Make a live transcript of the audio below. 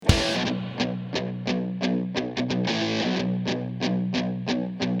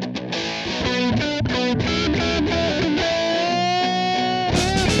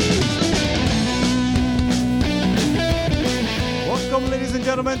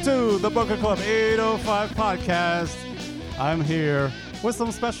gentlemen, to the Booker Club 805 podcast. I'm here with some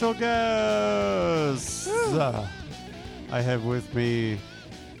special guests. I have with me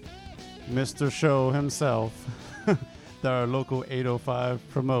Mr. Show himself, our local 805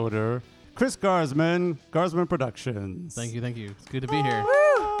 promoter, Chris Garsman, Garsman Productions. Thank you. It's good to be here.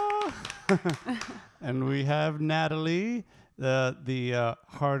 And we have Natalie, the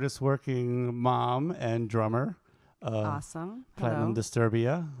hardest working mom and drummer. Awesome. Platinum Hello.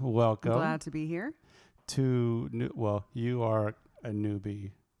 Disturbia. Welcome. Glad to be here. You are a newbie.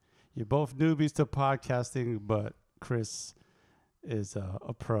 You're both newbies to podcasting, but Chris is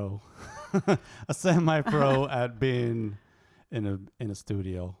a pro, a semi-pro at being in a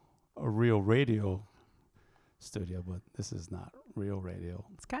studio, a real radio studio, but this is not real radio.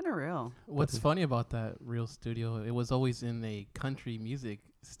 It's kind of real. What's funny about that real studio, it was always in a country music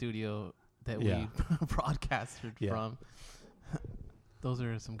studio that we broadcasted from. Those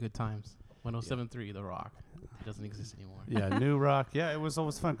are some good times. 107.3 The Rock. It doesn't exist anymore. Yeah, New Rock. Yeah, it was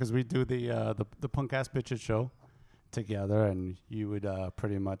always fun because we do the Punk Ass Bitches show together, and you would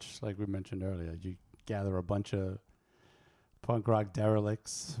pretty much, like we mentioned earlier, you gather a bunch of punk rock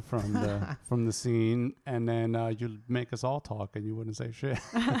derelicts from the scene, and then you'd make us all talk, and you wouldn't say shit.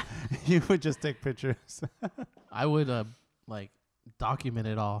 You would just take pictures. I would document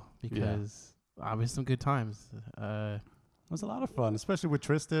it all because obviously some good times. It was a lot of fun, especially with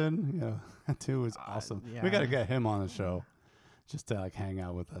Tristan. That too was awesome. Yeah. We got to get him on the show just to hang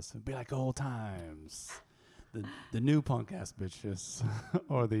out with us and be like old times. The new punk ass bitches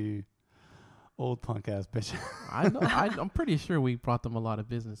or the old punk ass bitches. I'm pretty sure we brought them a lot of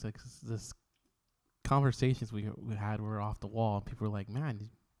business. Like this conversations we had were off the wall. And people were like, "Man,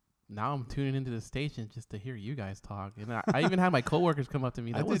 now I'm tuning into the station just to hear you guys talk." And I even had my coworkers come up to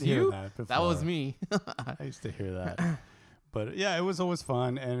me. That was you. That was me. I used to hear that. But yeah, it was always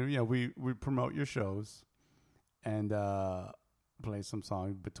fun, and we promote your shows, and play some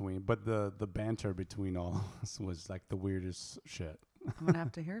songs between. But the banter between all of us was like the weirdest shit. I'm going to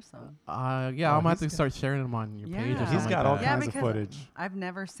have to hear some. I'm going to have to start sharing them on your page or something. He's got all like kinds of footage. I've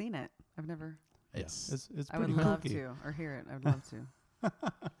never seen it. I've never. It's I would pretty love kooky. to, or hear it. I would love to.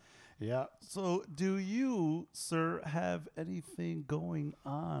 Yeah. So do you, sir, have anything going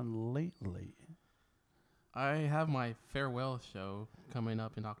on lately? I have my farewell show coming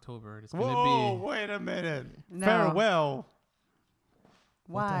up in October. It's Whoa, going to be... wait a minute. No. Farewell.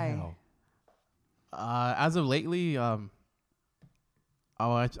 Why? What the hell? As of lately,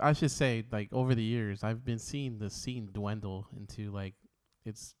 I should say, like, over the years, I've been seeing the scene dwindle into, like,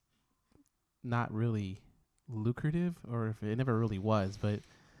 it's not really lucrative, or if it never really was, but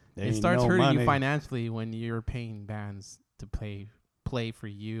it starts hurting you financially when you're paying bands to play for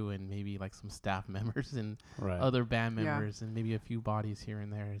you and maybe like some staff members and other band members and maybe a few bodies here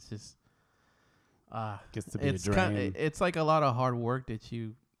and there. It's just gets to be a drain. It's like a lot of hard work that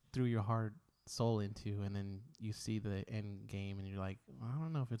you threw your heart soul into, and then you see the end game and you're like, well, I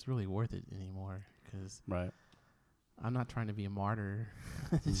don't know if it's really worth it anymore, because I'm not trying to be a martyr.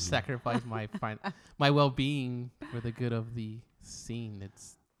 Sacrifice my well-being for the good of the scene. It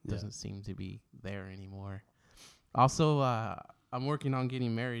doesn't seem to be there anymore. Also, I'm working on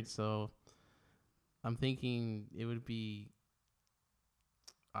getting married, so I'm thinking it would be,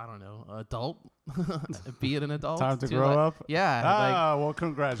 I don't know, adult. Be it an adult. Time to grow up? Yeah. Well,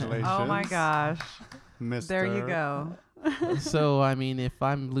 congratulations. Oh, my gosh. Mr. There you go. So, I mean, if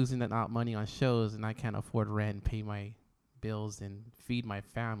I'm losing that money on shows and I can't afford rent, pay my bills, and feed my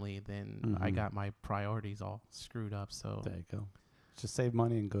family, then I got my priorities all screwed up. So there you go. Just save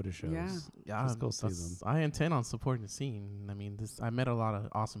money and go to shows. Yeah. Just go see them. I intend on supporting the scene. I mean, I met a lot of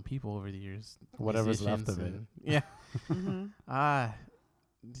awesome people over the years. Whatever's left of it. Yeah. Mm-hmm.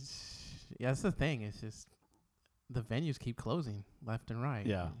 Yeah, that's the thing. It's just the venues keep closing left and right.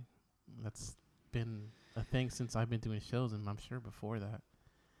 Yeah. That's been a thing since I've been doing shows, and I'm sure before that.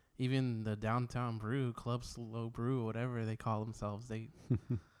 Even the Downtown Brew, Club Slow Brew, whatever they call themselves,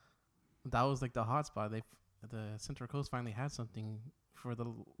 that was like the hot spot. The Central Coast finally had something for the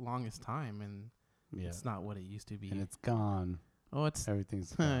longest time, and it's not what it used to be. And it's gone. Oh,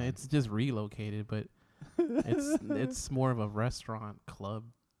 everything's gone. It's just relocated, but it's more of a restaurant club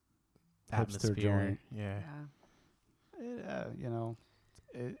atmosphere. Joint. Yeah.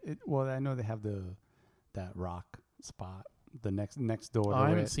 Well, I know they have that rock spot, the next door. I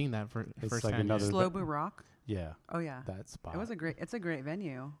haven't seen that for first like time. another Slow Boo Rock. Yeah. Oh yeah. That spot. It's a great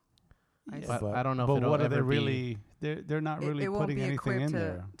venue. Yeah, but I don't know. But if what are ever they really? They're not really putting anything in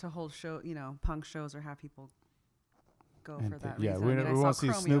there to hold punk shows or have people go for that yeah, reason. we won't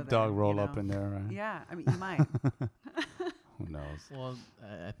see Snoop Dogg roll up in there, right? Yeah, I mean, you might. Who knows? Well,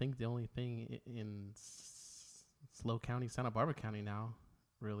 I think the only thing in SLO County, Santa Barbara County now,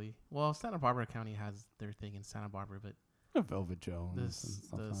 really. Well, Santa Barbara County has their thing in Santa Barbara, but Velvet Jones and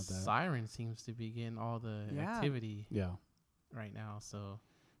stuff the like that. Siren seems to be getting all the activity right now. So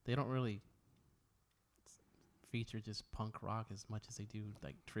they don't really feature just punk rock as much as they do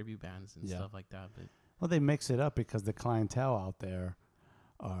like tribute bands and stuff like that. But well, they mix it up because the clientele out there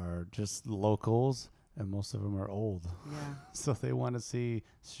are just locals, and most of them are old. Yeah. So they want to see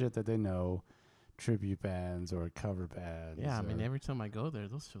shit that they know, tribute bands or cover bands. Yeah, I mean, every time I go there,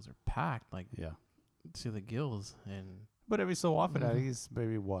 those shows are packed, like to the gills. But every so often, at least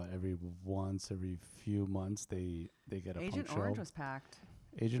maybe every few months, they get a Agent punk Orange show. was packed.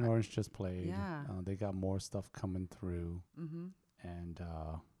 Agent Orange just played. Yeah. They got more stuff coming through. Mm-hmm. And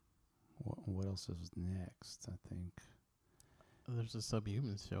what else is next? I think there's a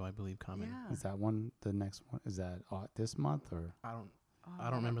Subhuman show, I believe, coming. Yeah. Is that one the next one? Is that this month or? I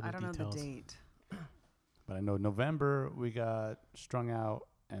don't remember the details. I don't know the date. But I know November we got Strung Out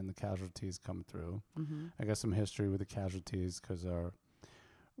and the Casualties coming through. Mm-hmm. I got some history with the Casualties because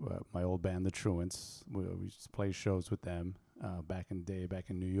my old band, the Truants, we used to play shows with them back in the day, back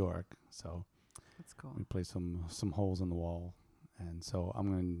in New York. So that's cool. we play some holes in the wall, and so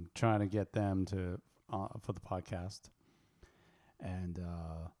I'm trying to get them to for the podcast. And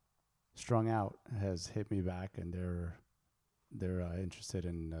Strung Out has hit me back, and they're interested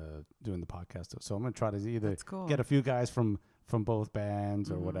in doing the podcast. So I'm gonna try to either get a few guys from both bands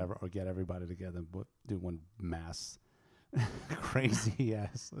or whatever, or get everybody together and do one mass crazy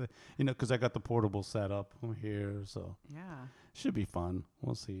ass, because I got the portable setup here, so should be fun.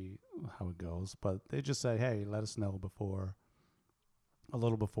 We'll see how it goes. But they just said, hey, let us know a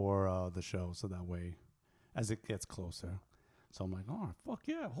little before the show, so that way, as it gets closer. So I'm like, oh, fuck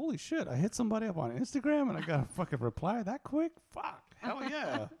yeah, holy shit, I hit somebody up on Instagram and I got a fucking reply that quick? Fuck, hell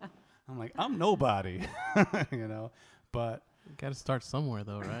yeah. I'm like, I'm nobody, but. You got to start somewhere,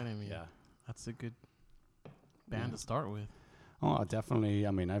 though, right? I mean, that's a good band to start with. Oh, definitely.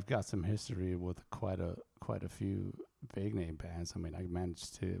 I mean, I've got some history with quite a few big name bands. I mean,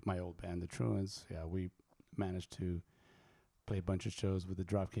 my old band, the Truants, we managed to play a bunch of shows with the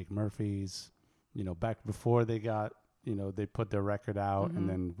Dropkick Murphys, back before they got, they put their record out, and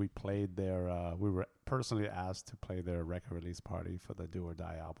then we played we were personally asked to play their record release party for the Do or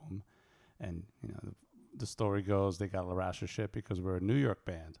Die album. And, the story goes they got a rash of shit because we're a New York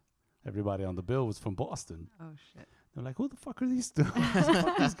band. Everybody on the bill was from Boston. Oh, shit. They're like, who the fuck are these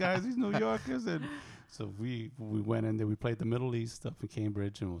these guys, these New Yorkers? And so we went in there, we played the Middle East up in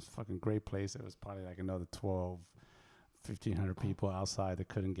Cambridge, and it was a fucking great place. It was probably like another 1,500 people outside that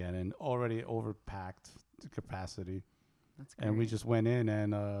couldn't get in, already overpacked to capacity. That's great. And we just went in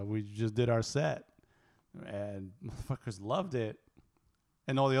and we just did our set, and motherfuckers loved it.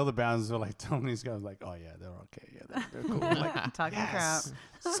 And all the other bands are like telling these guys, like, oh, yeah, they're okay. Yeah, they're cool. Like, talking crap.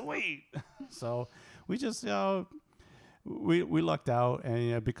 Sweet. So we just, we lucked out.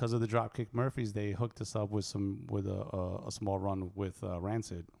 And because of the Dropkick Murphys, they hooked us up with a small run with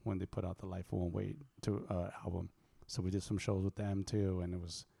Rancid when they put out the Life Won't Wait album. So we did some shows with them, too, and it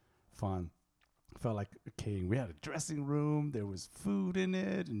was fun. Felt like a king. We had a dressing room. There was food in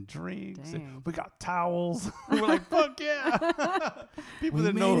it and drinks. And we got towels. We're like, fuck yeah. People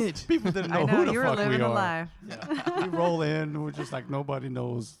didn't know who the you were fuck living we a are. life. Yeah. We roll in. We're just like, nobody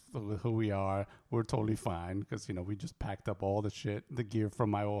knows who we are. We're totally fine because, we just packed up all the gear from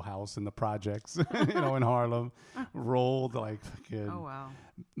my old house in the projects, in Harlem. Rolled like fucking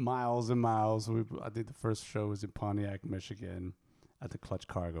miles and miles. I think the first show was in Pontiac, Michigan at the Clutch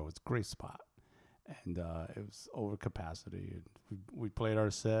Cargo. It's a great spot. And it was over capacity. And we played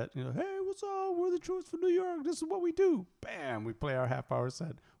our set. Hey, what's up? We're the Truants from New York. This is what we do. Bam! We play our half-hour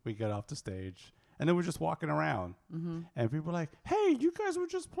set. We get off the stage. And then we're just walking around. Mm-hmm. And people are like, hey, you guys were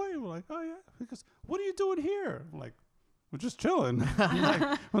just playing. We're like, oh, yeah. Because, what are you doing here? We're like, we're just chilling.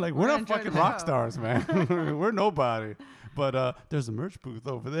 we're not fucking rock stars, man. We're nobody. But there's a merch booth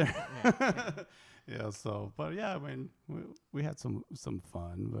over there. Yeah, so. But, yeah, I mean, we had some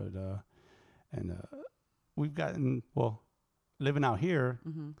fun. But... And we've gotten, living out here,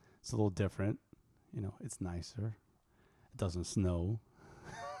 it's a little different. It's nicer. It doesn't snow.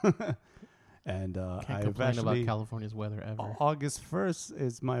 And can't complain about California's weather ever. August 1st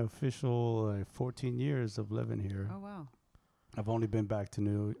is my official 14 years of living here. Oh, wow. I've only been back to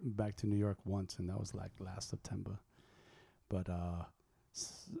New York once, and that was like last September. But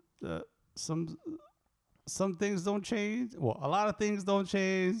some things don't change. Well, a lot of things don't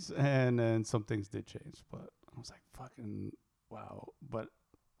change, and then some things did change. But I was like, fucking wow. But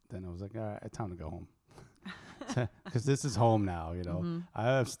then I was like, all right, time to go home. because this is home now. You know, I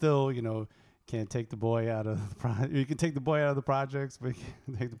have still, can't take the boy out of the you can take the boy out of the projects, but you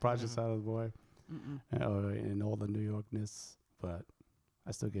can't take the projects out of the boy, in all the New Yorkness. But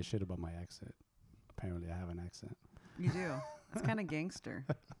I still get shit about my accent. Apparently, I have an accent. You do. It's kind of gangster.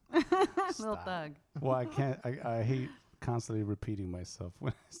 Little thug. Well, I can't. I hate constantly repeating myself.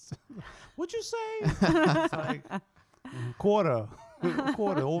 What'd you say? It's like quarter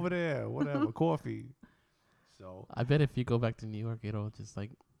over there, whatever, coffee. So I bet if you go back to New York, it'll just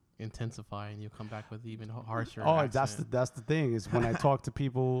like intensify, and you'll come back with even harsher. Oh, accent. that's the thing is when I talk to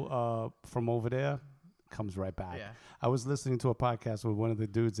people from over there, it comes right back. Yeah. I was listening to a podcast with one of the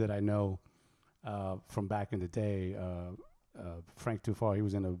dudes that I know from back in the day, Frank Too Far. He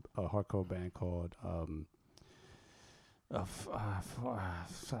was in a hardcore band called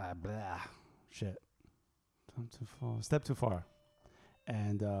Step Too Far,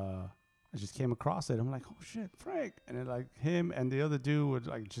 and I just came across it. I'm like, oh shit, Frank, and then like him and the other dude were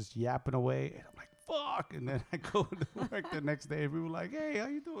like just yapping away, and I'm like, fuck, and then I go to work the next day, and we were like, hey, how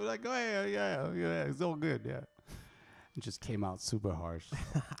you doing? Like, oh yeah, it's all good, yeah. It just came out super harsh.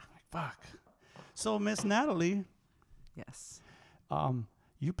 Like, fuck. So Miss Natalie, Yes.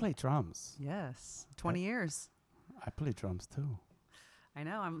 you play drums. Yes. 20 years. I play drums too. I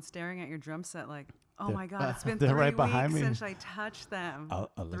know. I'm staring at your drum set like, oh They're- my God, it's been they're 3 right weeks behind me. since I touched them. I'll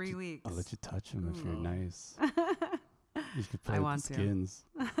let 3 you, weeks. I'll let you touch them if you're Ooh. nice. You could play I with want the to. skins.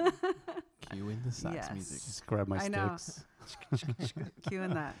 Cue in the sax Yes. music. Just grab my I know. sticks.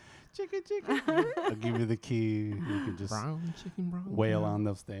 Cueing that. I'll give you the key. You can just Brown chicken, brown. wail on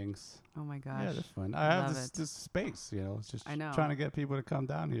those things. Oh my gosh. Yeah, that's fun. I have Love this, it. this space, It's just I know. trying to get people to come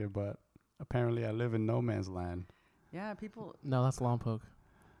down here, but apparently I live in no man's land. Yeah, people. No, that's Lompoc.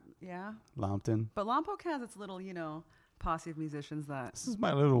 Yeah. Lambton. But Lompoc has its little, posse of musicians that. This is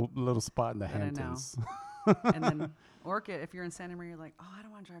my little spot in the That I know. Hamptons. And then Orchid, if you're in Santa Maria, you're like, oh, I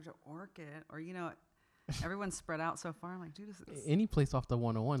don't want to drive to Orchid. Or, everyone's spread out so far. I'm like, dude, this is. Any place off the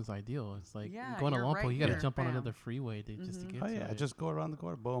 101 is ideal. It's like Yeah, going to you're Lompoc, right you got to here. jump on Bam. another freeway just to Mhm. get Oh to yeah, I it. just go around the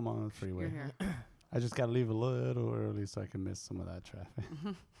corner, boom, on the freeway. You're here. I just gotta leave a little early so I can miss some of that traffic.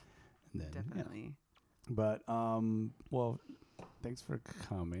 And then, yeah. Definitely. But well, thanks for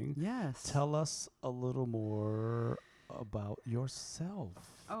coming. Yes. Tell us a little more about yourself.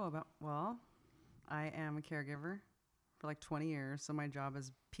 Well, I am a caregiver for like 20 years. So my job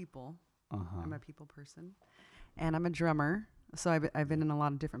is people. I'm a people person. And I'm a drummer. So I've been in a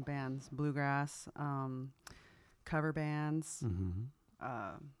lot of different bands, bluegrass, cover bands. Mm-hmm.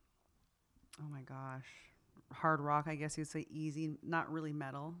 Oh my gosh. Hard rock, I guess you'd say easy, not really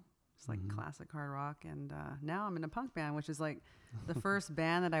metal. It's like classic hard rock. And now I'm in a punk band, which is like the first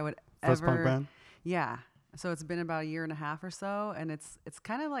band that I would First ever. punk band? Yeah. So it's been about a year and a half or so, and it's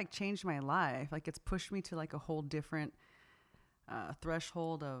kind of like changed my life. Like it's pushed me to like a whole different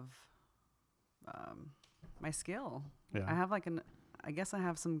threshold of my skill. Yeah. I have I guess I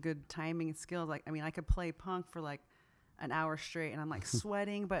have some good timing and skills. Like, I mean, I could play punk for like an hour straight, and I'm like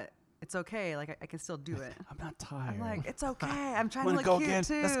sweating, but it's okay. Like I can still do it. I'm not tired. I'm like, it's okay. I'm trying to Wanna look go cute again?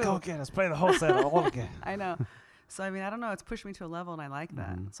 too. Let's go again. Let's play the whole set all again. I know. So, I mean, I don't know. It's pushed me to a level, and I like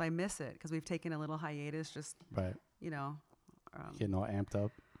that. Mhm. So I miss it because we've taken a little hiatus, just, Right. Getting all amped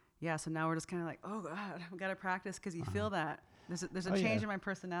up. yeah. So now we're just kind of like, oh, God, we got to practice because you feel that. There's a Oh, change yeah. in my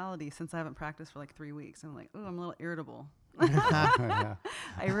personality since I haven't practiced for like 3 weeks. I'm like, oh, I'm a little irritable. Yeah.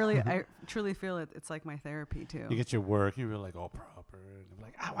 I truly feel it. It's like my therapy, too. You get your work, you're like all proper. And I'm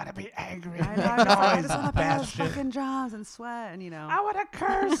like, I want to be angry. I know, I'm just like, I Noise just want and to play bad those shit. fucking drums and sweat, and I want to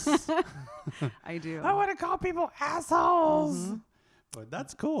curse. I do. I want to call people assholes. Mhm. But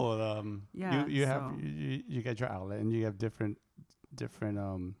that's cool. Yeah, You have so- you get your outlet, and you have different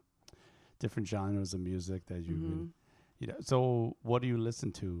genres of music that you've been. So what do you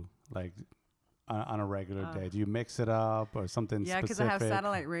listen to like on a regular day? Do you mix it up or something? Yeah, because specific? I have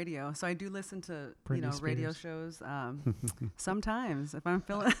satellite radio, so I do listen to Britney radio Spears. shows. Sometimes, if I'm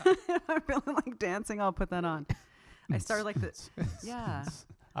feeling like dancing, I'll put that on. I start like the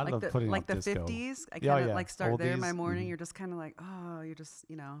I like love the putting like on the disco. 50s. I Yeah, kind of yeah. like start there in my Oldies, morning. mhm. You're just kind of like, oh, you're just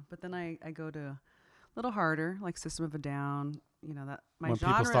But then I go to a little harder, like System of a Down. That my When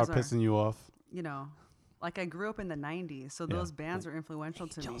genres people start are, pissing you off. like I grew up in the 90s, so Yeah. those bands are influential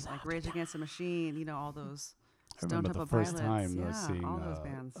to me, like Rage Against the Machine, all those I Stone remember Temple the first Pilots. time I was seeing all those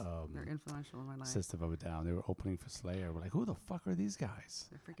bands. They're influential in my life. System of a Down. They were opening for Slayer. We're like, who the fuck are these guys?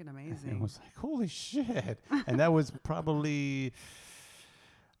 They're freaking And amazing. it was like, holy shit. And that was probably,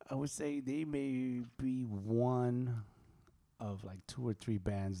 I would say they may be one of like 2 or 3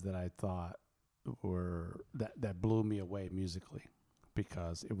 bands that I thought were, that blew me away musically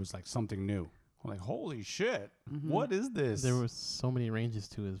because it was like something new. I'm like, holy shit, what is this? There was so many ranges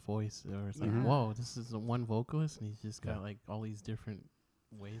to his voice. There was like, whoa, this is one vocalist, and he's just got like all these different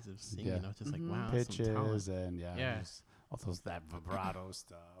ways of singing. You know, just like wow, pitches and all those that vibrato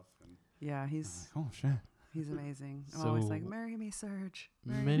stuff. And he's like, oh shit. He's amazing. I'm always like, marry me, Serge.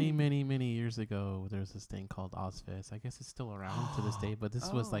 Many years ago, there was this thing called Ozfest. I guess it's still around to this day, but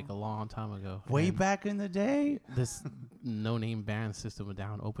this was like a long time ago. Way back in the day? This no-name band, System of a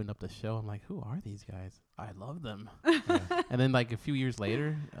Down, opened up the show. I'm like, who are these guys? I love them. And then like a few years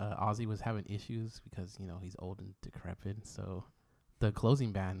later, Ozzy was having issues because, you know, he's old and decrepit. So the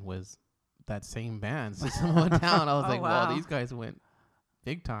closing band was that same band, System of a Down. I was like, wow, these guys went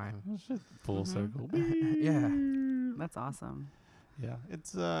big time. Full circle. Yeah. That's awesome. Yeah.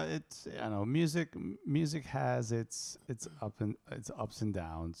 It's I know music has its ups and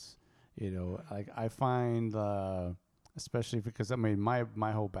downs. You know, like I find especially because I mean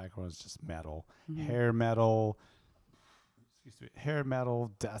my whole background is just metal. Hair metal,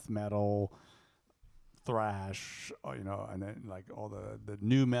 death metal, thrash, you know, and then like all the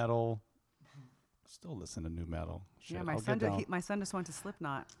new metal. Still listen to new metal. Shit, yeah, my son just went to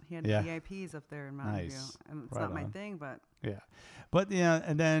Slipknot. He had VIPs up there in Mountain View, and it's not my thing, but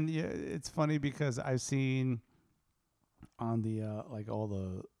and then it's funny because I've seen on the like all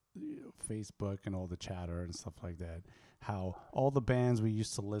the Facebook and all the chatter and stuff like that, how all the bands we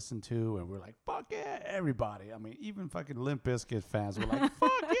used to listen to and we're like, fuck yeah, everybody. I mean, even fucking Limp Bizkit fans were like,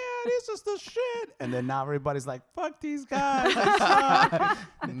 fuck yeah, this is the shit. And then now everybody's like, fuck these guys.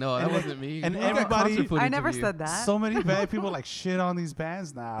 No, that wasn't me. And everybody, I never said that. So many bad people like shit on these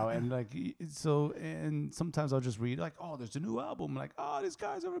bands now. And like, and sometimes I'll just read like, oh, there's a new album. Like, oh, these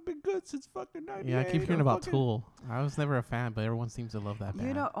guys haven't been good since fucking 98. Yeah, I keep hearing about Tool. I was never a fan, but everyone seems to love that band.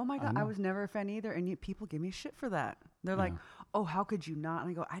 You know, oh my God, I was never a fan either. And people give me shit for that. They're like, oh, how could you not? And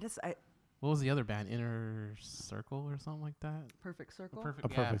I go, what was the other band? Inner Circle or something like that? Perfect Circle?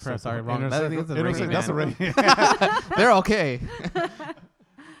 Perfect Circle. Sorry, wrong. That's a reggae. They're okay.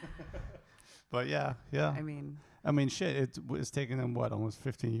 But yeah. I mean, shit, it's taken them, almost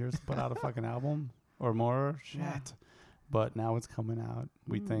 15 years to put out a fucking album or more? Shit. Yeah. But now it's coming out,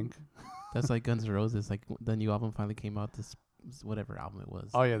 we think. That's like Guns N' Roses. Like, the new album finally came out this whatever album it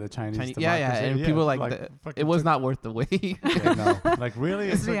was. Oh yeah, the Chinese yeah, and people like it was not worth the wait. Like really,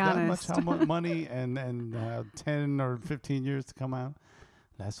 it's like that much money and 10 or 15 years to come out.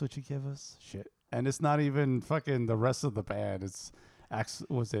 That's what you give us, shit. And it's not even fucking the rest of the band. It's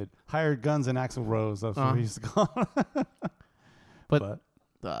Hired Guns and Axl Rose? That's what we used to call. But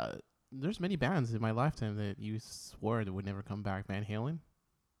there's many bands in my lifetime that you swore that would never come back. Van Halen,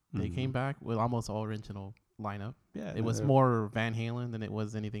 they came back with almost all original lineup. Yeah, it was more Van Halen than it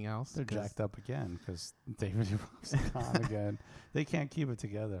was anything else. They're jacked up again because David Lee gone again. They can't keep it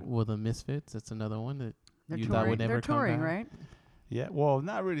together. Well, the Misfits, that's another one that you thought would never come back. They're touring, right? Yeah, well,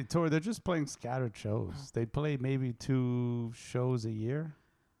 not really tour. They're just playing scattered shows. They play maybe 2 shows a year,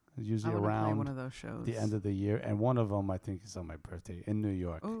 usually around one of those shows. The end of the year. And one of them, I think, is on my birthday in New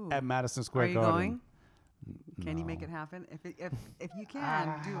York at Madison Square Garden. Are you going? Can you make it happen? If you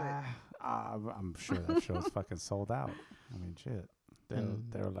can, do it. I'm sure that show's fucking sold out. I mean, shit.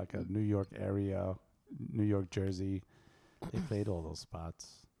 They're like a New York area, New York, Jersey. They played all those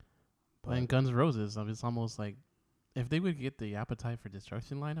spots. And Guns N' Roses, it's almost like if they would get the Appetite for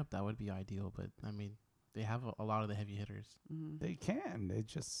Destruction lineup, that would be ideal. But I mean, they have a lot of the heavy hitters. Mm-hmm. They can. They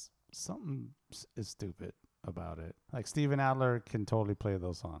just something is stupid about it. Like Steven Adler can totally play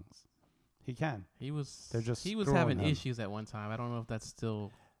those songs. He can. He was having issues at one time. I don't know if that's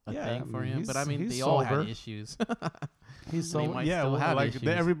still a thing for him, but I mean, they all had issues. He's so like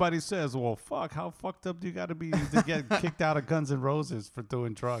everybody says, well, fuck, how fucked up do you got to be to get kicked out of Guns N' Roses for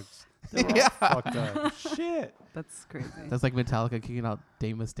doing drugs? They're all fucked up. Shit. That's crazy. That's like Metallica kicking out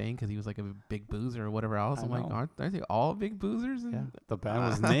Dave Mustaine because he was like a big boozer or whatever else. I'm like, aren't they all big boozers? Yeah. The band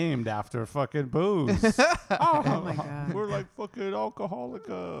was named after fucking booze. Oh my God. We're like fucking alcoholic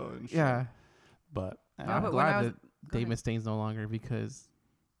and shit. Yeah. But I'm glad that Dave Mustaine's no longer, because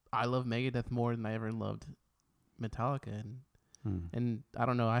I love Megadeth more than I ever loved Metallica. And I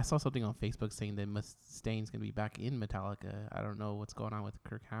don't know. I saw something on Facebook saying that Mustaine's going to be back in Metallica. I don't know what's going on with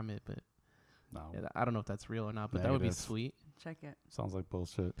Kirk Hammett, but I don't know if that's real or not, but that would be sweet. Check it. Sounds like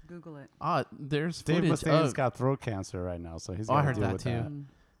bullshit. Google it. There's Dave footage. Mustaine's got throat cancer right now, so he's got to deal with that.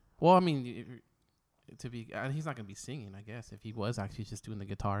 Well, I mean, he's not going to be singing, I guess, if he was actually just doing the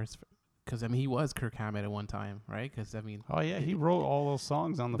guitars. Because, I mean, he was Kirk Hammett at one time, right? Because, I mean... Oh, yeah, he wrote all those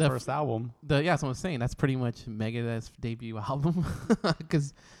songs on the first album. That's what I'm saying. That's pretty much Megadeth's debut album.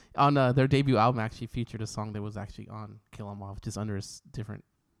 Because on their debut album actually featured a song that was actually on Kill 'Em All, just under a different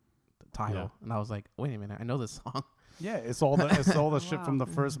title, and I was like, wait a minute, I know this song. Yeah, it's all the shit from the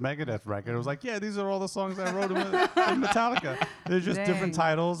first Megadeth record. It was like, yeah, these are all the songs I wrote in Metallica. They're just different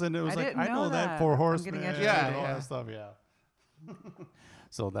titles, and it was I know that for Horsemen and all that stuff. Yeah.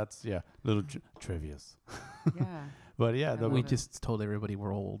 So that's little trivias. Yeah. But yeah, we just told everybody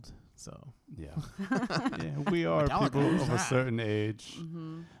we're old. So yeah, we are people of a certain age.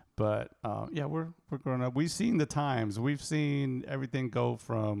 Mm-hmm. But we're growing up. We've seen the times. We've seen everything go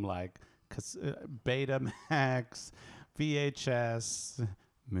from like Betamax, VHS,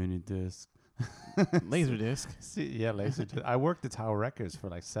 mini disc, Laserdisc. Laserdisc. I worked at Tower Records for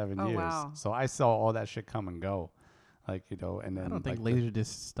like 7 years, wow. so I saw all that shit come and go. Like, and then I don't think Laserdisc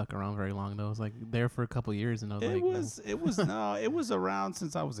stuck around very long though. It was like there for a couple years, and it was around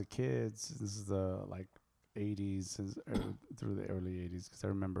since I was a kid. This is the like 80s through the early 80s, because I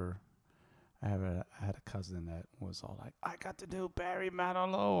remember I had a cousin that was all like, I got to do Barry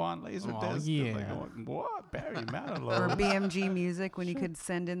Manilow on Laserdisc. Oh, yeah. Like, what? Barry Manilow? Or BMG Music, when you could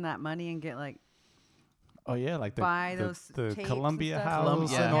send in that money and get like, oh yeah, like buy the tapes Columbia and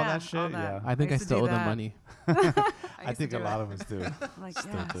House and all that shit. All that. Yeah, I think I still owe them money. I think a lot of us do. Like,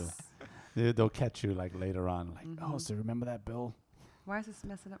 Still do. They'll catch you like later on, like, oh, so remember that bill? Why is this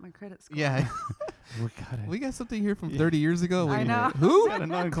messing up my credit score? Yeah. We got something here from 30 years ago. I know. Who?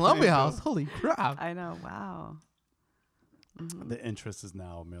 Columbia House. Holy crap. I know. Wow. Mm-hmm. The interest is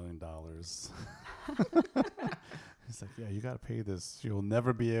now $1 million. It's like, yeah, you got to pay this. You'll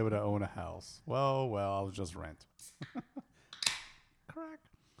never be able to own a house. Well, I'll just rent. Crack.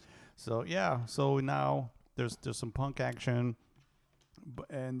 So yeah. So now there's some punk action,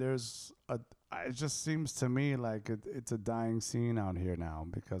 and it just seems to me like it's a dying scene out here now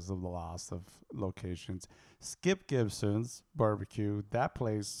because of the loss of locations. Skip Gibson's Barbecue, that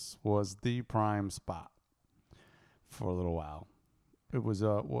place was the prime spot for a little while. It was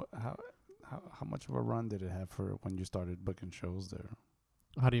how much of a run did it have for when you started booking shows there?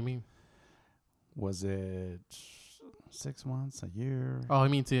 How do you mean? Was it 6 months, a year? Oh, I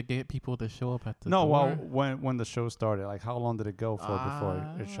mean to get people to show up at the No, door? well, when the show started, like how long did it go for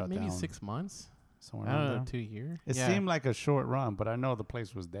before it shut maybe down? Maybe 6 months. Somewhere I don't around know, there? 2 years. It seemed like a short run, but I know the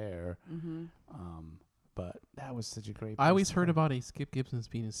place was there. Mm-hmm. But that was such a great place. I always heard about a Skip Gibson's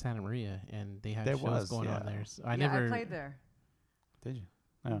being in Santa Maria, and they had shows going on there. So I played there. Did you?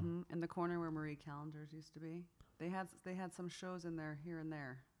 Yeah. Mm-hmm. In the corner where Marie Callender's used to be. They had some shows in there here and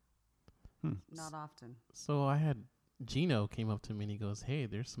there. Not often. So I had Gino came up to me and he goes, "Hey,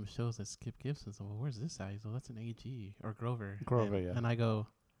 there's some shows at Skip Gibson's." So, well, where's this at? He's, well, that's an AG or Grover. And I go,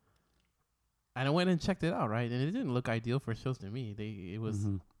 and I went and checked it out, right? And it didn't look ideal for shows to me. It was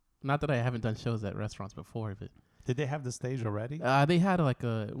not that I haven't done shows at restaurants before, but did they have the stage already? They had like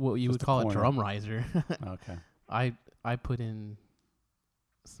what you would call a drum riser. Okay. I put in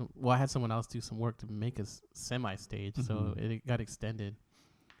I had someone else do some work to make a semi-stage, so it got extended.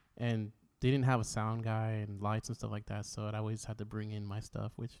 And they didn't have a sound guy and lights and stuff like that, so I always had to bring in my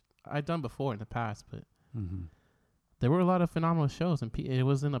stuff, which I'd done before in the past, but there were a lot of phenomenal shows, and it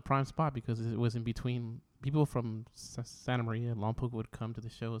was in a prime spot because it was in between. People from Santa Maria and Lompoc would come to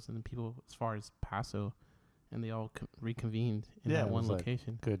the shows, and then people as far as Paso, and they all reconvened in that one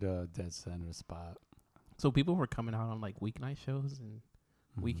location. Good dead center spot. So people were coming out on like weeknight shows and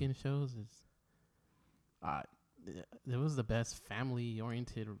weekend shows. It was the best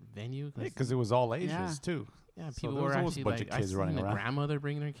family-oriented venue. Because it was all ages too. Yeah, people were actually like, I seen a grandmother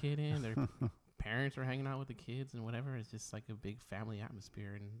bringing their kid in. Their parents were hanging out with the kids and whatever. It's just like a big family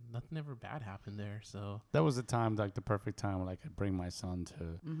atmosphere, and nothing ever bad happened there. So that was the time, like the perfect time when I could bring my son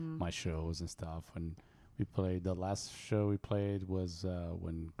to my shows and stuff. When we played, the last show we played was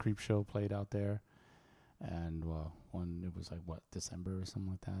when Creep Show played out there, and when it was like December or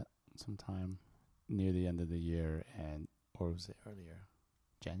something like that, sometime near the end of the year, or was it earlier,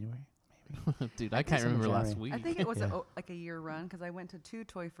 January? Maybe. Dude, I can't remember last week. I think it was like a year run because I went to 2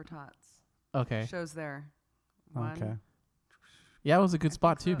 Toy for Tots. Okay. Shows there. Okay. Yeah, it was a good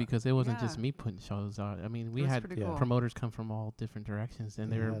spot too because it wasn't just me putting shows on. I mean, we had promoters come from all different directions,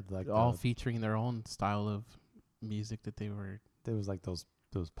 and they were all featuring their own style of music that they were. There was like those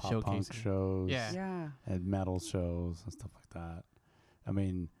pop punk shows, and metal shows and stuff like that. I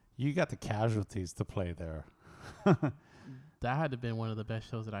mean, you got the Casualties to play there. That had to have been one of the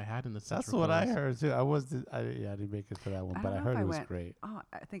best shows that I had in the Central That's what I heard too. I didn't make it for that one, but I heard it was great. Oh,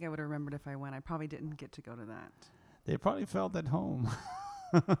 I think I would have remembered if I went. I probably didn't get to go to that. They probably felt at home.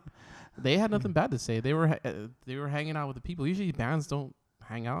 They had nothing bad to say. They were hanging out with the people. Usually bands don't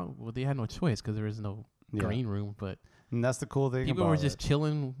hang out. Well, they had no choice because there is no green room. But and that's the cool thing. People were just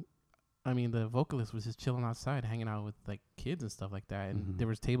chilling I mean, the vocalist was just chilling outside, hanging out with like kids and stuff like that, and there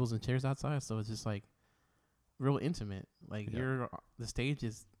was tables and chairs outside, so it's just like real intimate. Like the stage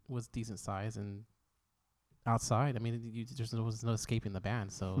was decent size, and outside, I mean, there was no escaping the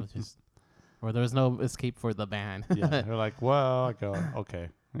band, so it's just, or there was no escape for the band. Yeah, they're like, well, I go, okay,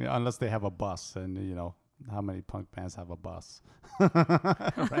 unless they have a bus, and how many punk bands have a bus,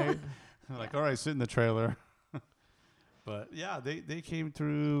 right? Like, all right, sit in the trailer. But yeah, they came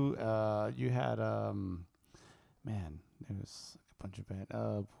through. You had man, it was a bunch of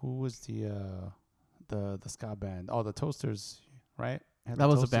band. Who was the ska band? Oh, the Toasters, right? That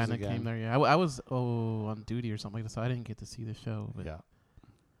was a band that came there. Yeah, I was on duty or something like that, so I didn't get to see the show. But yeah,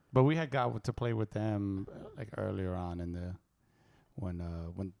 but we had got to play with them like earlier on in the when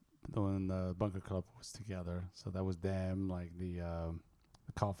the Bunker Club was together. So that was them. Like the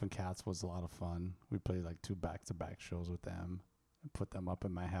Coffin Cats was a lot of fun. We played like 2 back-to-back shows with them and put them up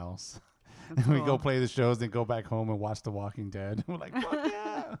in my house. And we go play the shows, then go back home and watch The Walking Dead. We're like, fuck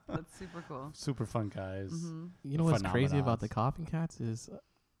yeah. That's super cool. Super fun guys. Mm-hmm. You know what's crazy about the Coffin Cats is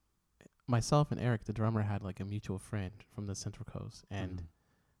myself and Eric, the drummer, had like a mutual friend from the Central Coast. And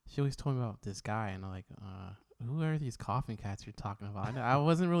she always told me about this guy. And I'm like, who are these Coffin Cats you're talking about? I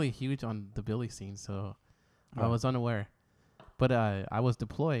wasn't really huge on the Billy scene, so I was unaware. But I was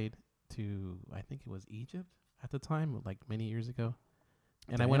deployed to, I think it was Egypt at the time, like many years ago.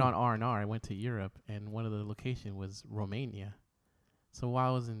 And I went on R&R. I went to Europe, and one of the location was Romania. So while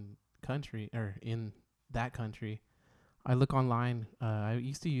I was in that country, I look online. I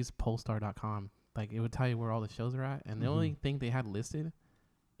used to use Polestar.com. Like, it would tell you where all the shows are at. And the only thing they had listed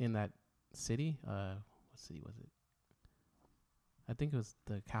in that city, what city was it? I think it was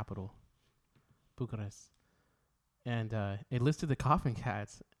the capital, Bucharest. And it listed the Coffin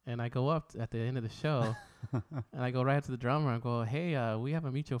Cats, and I go up at the end of the show, and I go right up to the drummer and go, "Hey, we have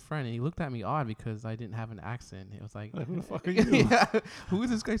a mutual friend." And he looked at me odd because I didn't have an accent. It was like, "Who the fuck are you? Who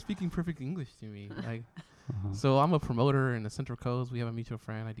is this guy speaking perfect English to me?" Like, so I'm a promoter in the Central Coast. We have a mutual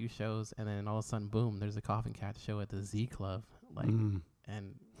friend. I do shows, and then all of a sudden, boom! There's a Coffin Cats show at the Z Club, and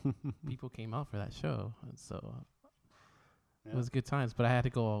people came out for that show, and so it was good times. But I had to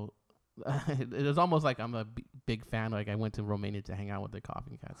go. It was almost like I'm a big fan. Like, I went to Romania to hang out with the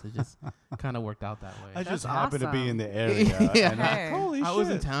Coffin Cats. It just kind of worked out that way. I just happened to be in the area. Yeah. Holy shit. I was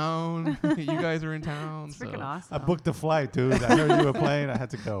in town. You guys were in town. It's freaking awesome. I booked the flight, dude. I heard you were playing. I had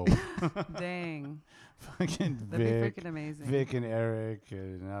to go. Dang. Fucking That'd Vic. be freaking amazing. Vic and Eric.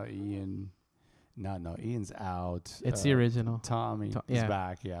 And now Ian. No, Ian's out. It's the original. Tommy is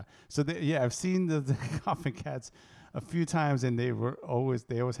back, yeah. So, I've seen the Coffin Cats a few times, and they always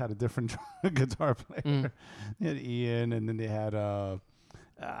had a different guitar player. They had Ian, and then they had I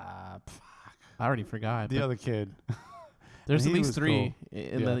already forgot. The other kid. There's at least 3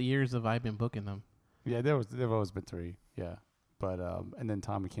 in the years of I've been booking them. Yeah, there've always been 3. Yeah, but and then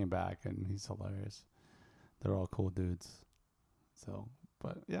Tommy came back, and he's hilarious. They're all cool dudes. So,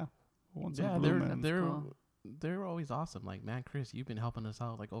 but yeah, they're always awesome. Like, man, Chris, you've been helping us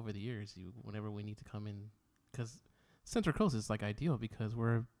out like over the years. Whenever we need to come in, because Central Coast is like ideal because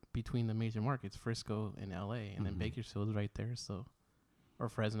we're between the major markets, Frisco and LA, and then Bakersfield is right there. So, or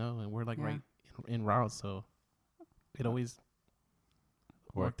Fresno, and we're like right in route. So, it always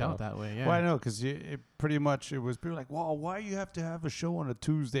worked out that way. Yeah. Well, I know, because it was people like, well, why you have to have a show on a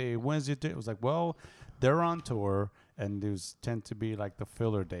Tuesday, Wednesday? It was like, well, they're on tour, and those tend to be like the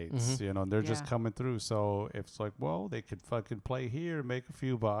filler dates, they're just coming through. So it's like, well, they could fucking play here, make a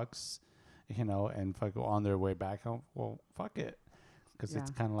few bucks, and fucking on their way back home. Well, fuck it. Because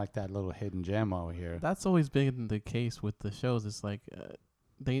it's kind of like that little hidden gem over here. That's always been the case with the shows. It's like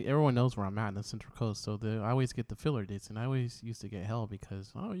everyone knows where I'm at in the Central Coast, so I always get the filler dates, and I always used to get hell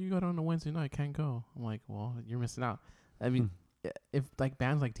because, you got on a Wednesday night, can't go. I'm like, well, you're missing out. I mean, if like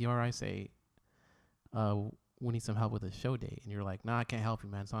bands like DRI say, we need some help with a show date, and you're like, nah, I can't help you,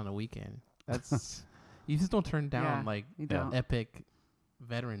 man. It's on the weekend. That's you just don't turn down epic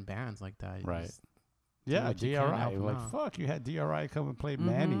veteran bands like that. Right. Yeah, DRI. Like, fuck, you had DRI come and play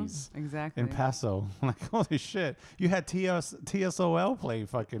Manny's. Exactly. In Paso. Like, holy shit. You had TSOL play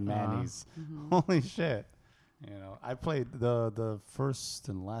fucking Manny's. Holy shit. I played the first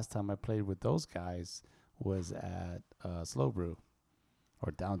and last time I played with those guys was at Slow Brew.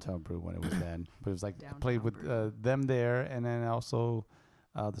 Or Downtown Brew when it was then. But it was like, I played with them there, and then also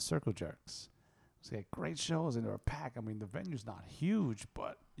the Circle Jerks. So they had great shows, and they were packed. I mean, the venue's not huge,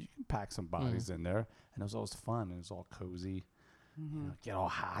 but you can pack some bodies in there. And it was always fun, and it was all cozy. Get all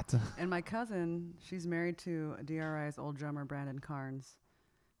hot. And my cousin, she's married to DRI's old drummer, Brandon Carnes.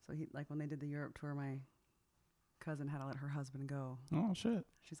 So he, like, when they did the Europe tour my cousin had to let her husband go. Oh shit!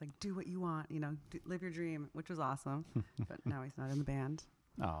 She's like, do what you want, live your dream, which was awesome. But now he's not in the band.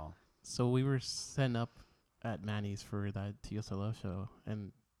 Oh. So we were setting up at Manny's for that TSLO show,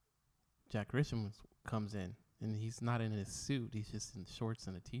 and Jack Grisham comes in, and he's not in his suit. He's just in shorts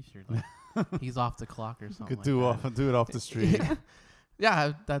and a t-shirt. Like he's off the clock or something. Could do it off the street.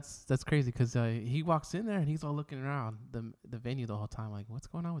 Yeah, that's crazy because he walks in there and he's all looking around the venue the whole time, like, what's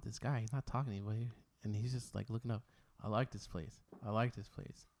going on with this guy? He's not talking to anybody, and he's just like looking up. I like this place. I like this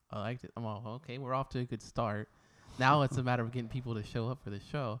place. I liked it. I'm all, okay, we're off to a good start. Now it's a matter of getting people to show up for the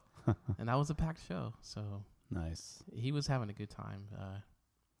show, and that was a packed show. So nice. He was having a good time.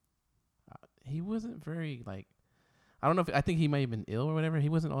 He wasn't very like, I don't know I think he might have been ill or whatever. He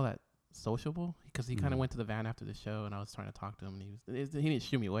wasn't all that sociable because he kind of went to the van after the show, and I was trying to talk to him, and he didn't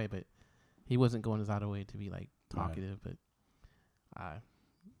shoo me away, but he wasn't going his out of way to be like talkative. Right.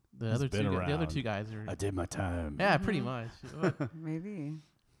 But the other two guys are. I did my time. Yeah, pretty much. Maybe.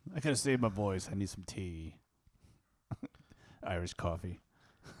 I could have saved my voice. I need some tea. Irish coffee.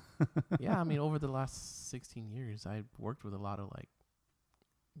 Yeah, I mean, over the last 16 years, I worked with a lot of like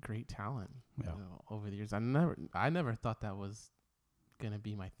great talent. Yeah. Over the years, I never thought that was gonna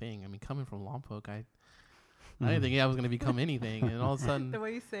be my thing. I mean, coming from Lompoc, I didn't think I was gonna become anything, and all of a sudden, the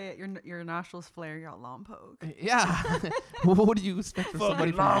way you say it, your nostrils flare. You're at Lompoc. Yeah. What do you expect from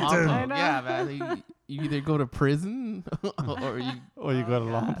somebody from Lompoc? Yeah, man. You either go to prison or you go to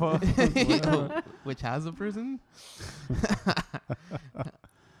Lompoc, which has a prison.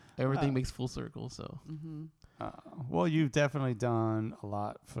 Everything makes full circle. So. Mm-hmm. Well, you've definitely done a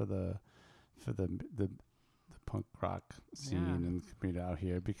lot for the punk rock scene and community out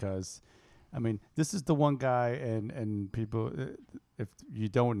here, because I mean, this is the one guy, and people, if you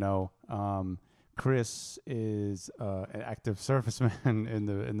don't know, Chris is an active serviceman in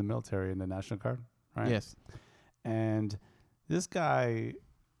the military, in the National Guard, right? Yes. And this guy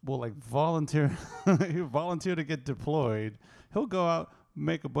will like volunteer to get deployed. He'll go out,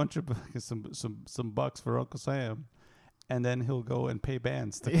 make a bunch of some bucks for Uncle Sam, and then he'll go and pay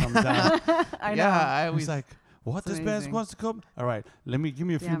bands to come down. I know. He's like, what? This band wants to come? All right, give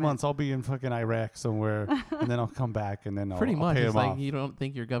me a few months. I'll be in fucking Iraq somewhere, and then I'll come back, and then I'll pay it's him like off. You don't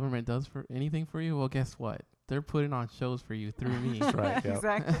think your government does for anything for you? Well, guess what? They're putting on shows for you through me. That's right. Yep.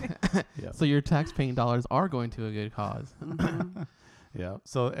 Exactly. Yep. So your tax-paying dollars are going to a good cause. Mm-hmm. Yeah.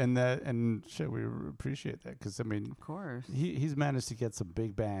 So and shit, we appreciate that, because I mean, of course, he's managed to get some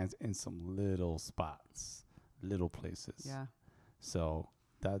big bands in some little spots, little places. Yeah. So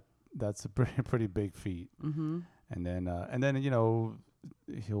that's a pretty big feat. Mm-hmm. And then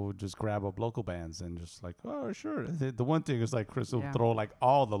he'll just grab up local bands and just like, oh sure. The one thing is like Chris will throw like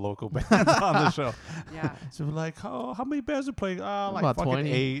all the local bands on the show. Yeah. So we're like, how many bands are playing? Like about fucking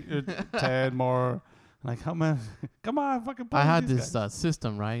 20. 8 or 10 more. Like, how many? Come on, fucking play. I had this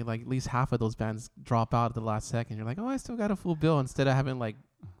system, right? Like at least half of those bands drop out at the last second. You're like, oh, I still got a full bill, instead of having like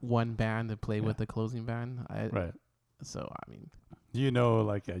one band to play with the closing band. Right. So I mean,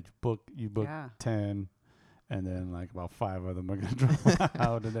 like you book 10, and then like about 5 of them are gonna drop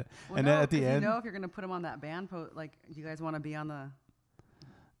out, and then at the end, if you're gonna put them on that band like, do you guys want to be on the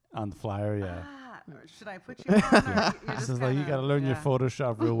flyer? Yeah. Should I put you on? So like you gotta learn your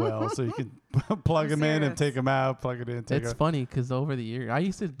Photoshop real well, so you can plug them in and take them out, plug it in. It's funny because over the year I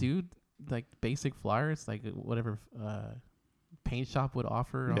used to do like basic flyers, like whatever paint shop would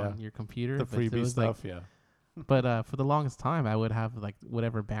offer on your computer, the freebie stuff. But for the longest time, I would have like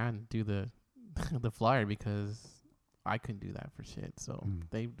whatever band do the the flyer, because I couldn't do that for shit. So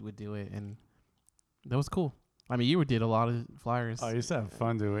they would do it, and that was cool. I mean, you did a lot of flyers. I used to have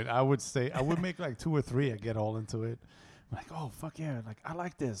fun doing it. I would make like 2 or 3. I get all into it. I'm like, oh fuck yeah! Like I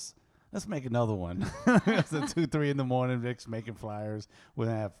like this. Let's make another one. So 2, 3 in the morning, Vic's making flyers. We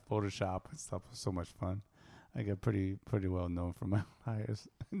have Photoshop and stuff. It was so much fun. I get pretty well known for my flyers.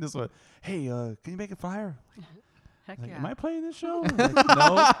 This one, hey, can you make a flyer? Heck like, yeah. am I playing this show? Like,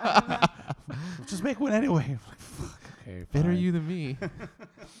 no. Just make one anyway. I'm like, fuck. Okay, fine. Better you than me.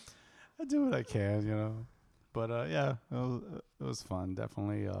 I do what I can, But yeah, it was fun.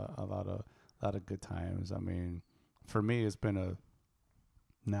 Definitely a lot of good times. I mean, for me, it's been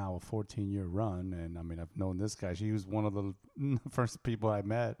now a 14-year run, and I mean, I've known this guy. He was one of the first people I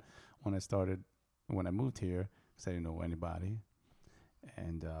met when I moved here, because I didn't know anybody,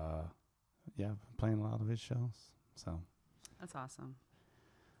 and playing a lot of his shows. So that's awesome.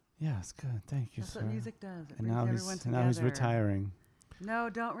 Yeah, it's good. Thank you, that's sir. what music does. It and brings everyone together. Now he's retiring. No,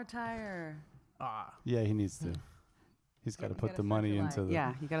 don't retire. Yeah, he needs to. He's got to put the money into the.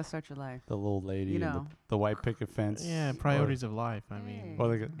 Yeah, you got to start your life. The little lady, and the white picket fence. Yeah, priorities of life. I mean,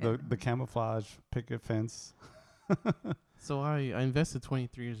 or the camouflage picket fence. So I invested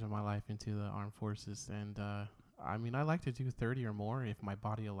 23 years of my life into the armed forces, and I mean, I like to do 30 or more if my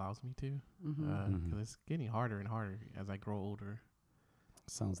body allows me to, because it's getting harder and harder as I grow older.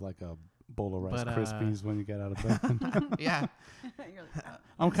 Sounds like a bowl of Rice Krispies when you get out of bed. Yeah.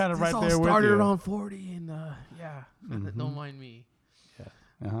 I'm kind of right there with you. Started around 40, and don't mind me.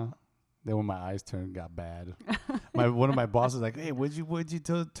 Yeah. Uh-huh. Then when my eyes got bad. One of my bosses like, hey, would you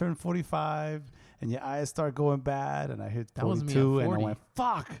turn 45 and your eyes start going bad? And I hit 42 and I went,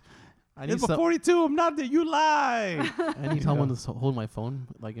 fuck. It's 42. I'm not there. You lie. I need someone to hold my phone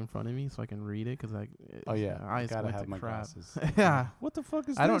like in front of me so I can read it because like I gotta have my glasses. Yeah. What the fuck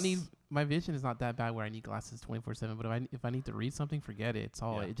is I this? don't need my vision is not that bad where I need glasses 24/7. But if I need to read something, forget it. It's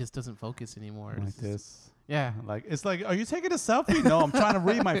all it just doesn't focus anymore. Like this. Yeah. It's like, are you taking a selfie? No, I'm trying to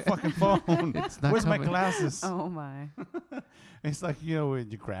read my fucking phone. Where's my glasses? Oh my. It's like,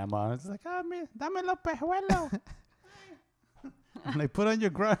 with your grandma. It's like, dámelo pejuelo. And they put on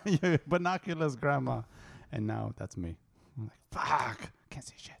your binoculars, grandma. And now that's me. I'm like, fuck. Can't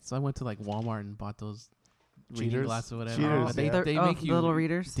see shit. So I went to like Walmart and bought those reading cheaters? glasses or whatever. Cheaters, they make you little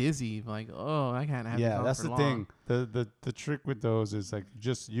readers. dizzy. Like, I can't have these on that's for the long. thing. The trick with those is like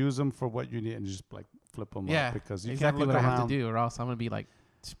just use them for what you need and just like flip them up because you exactly can't look what around. I have to do or else I'm gonna be like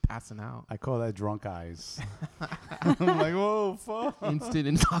just passing out. I call that drunk eyes. I'm like, whoa, fuck. Instant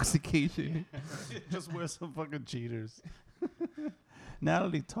intoxication. Just wear some fucking cheaters.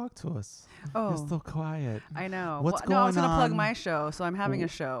 Natalie, talk to us. Oh, you're still quiet. I know. What's going I was gonna plug on? my show, so I'm having a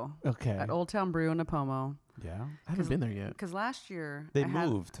show. Okay. At Old Town Brew in Napomo. Yeah. I haven't been there yet. Because last year they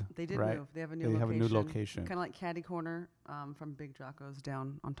moved. They did right? move. They have a new location. Kind of like Caddy Corner from Big Jocko's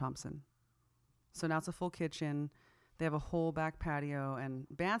down on Thompson. So now it's a full kitchen. They have a whole back patio, and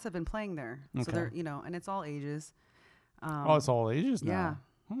bands have been playing there. Okay. So they're and it's all ages. It's all ages now. Yeah.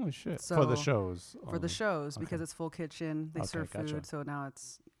 Holy shit. So for the shows. For the shows, because it's full kitchen. They serve food, so now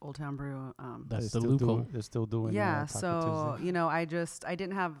it's Old Town Brew. That's the loophole. They're still doing so, I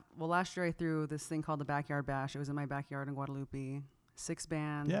didn't have, last year I threw this thing called the Backyard Bash. It was in my backyard in Guadalupe. 6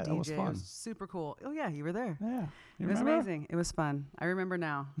 bands, DJ. That was fun. It was super cool. Oh, yeah, you were there. Yeah. It was amazing. It was fun. I remember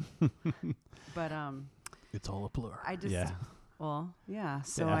now. But it's all a blur. I just... Yeah. Well, yeah.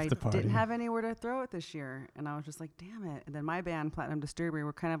 So I didn't have anywhere to throw it this year. And I was just like, damn it. And then my band, Platinum Disturbia,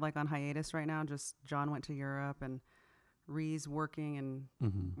 we're kind of like on hiatus right now. Just John went to Europe and Ree's working.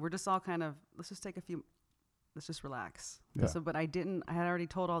 And we're just all kind of, let's just relax. Yeah. So, but I had already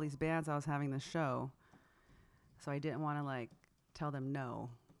told all these bands I was having this show. So I didn't want to tell them no.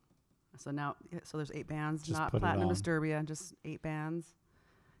 So now, there's 8 bands, just not Platinum Disturbia, just 8 bands.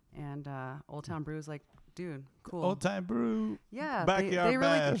 And Old Town Brew's like, dude, cool. Old Time Brew. Yeah. Backyard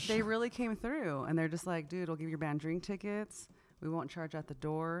Bash. They really came through. And they're just like, dude, we'll give your band drink tickets. We won't charge at the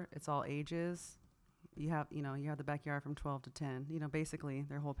door. It's all ages. You have the backyard from 12 to 10. Basically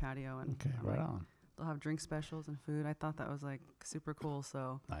their whole patio. And okay, right on. They'll have drink specials and food. I thought that was super cool.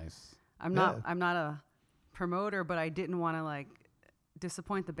 So nice. I'm not a promoter, but I didn't want to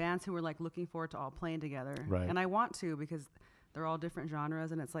disappoint the bands who were looking forward to all playing together. Right. And I want to because they're all different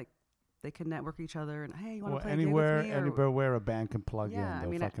genres, and it's they can network each other. And hey, you want to play anywhere, a gig with me? anywhere where a band can plug in,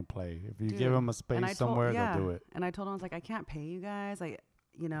 they'll fucking play. If you give them a space somewhere, they'll do it. And I told them, I was like, I can't pay you guys. I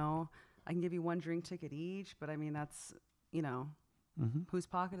can give you 1 drink ticket each, but I mean that's whose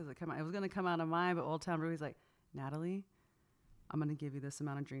pocket does it come out? It was gonna come out of mine, but Old Town Brew, he's like, Natalie, I'm gonna give you this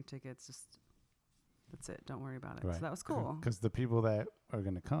amount of drink tickets. Just that's it. Don't worry about it. Right. So that was cool. Because the people that are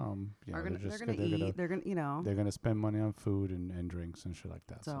gonna come, they're gonna eat. They're gonna spend money on food and drinks and shit like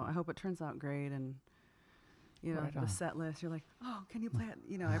that. So I hope it turns out great. And the set list, you're like, oh, can you play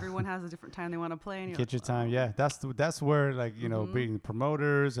it? Everyone has a different time they want to play. And get your time. Yeah, that's where being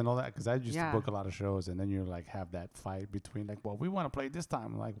promoters and all that. Because I used to book a lot of shows, and then you have that fight between we want to play this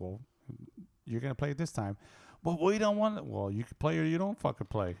time. I'm like, well, you're gonna play it this time. Well, we don't want it. Well, you can play or you don't fucking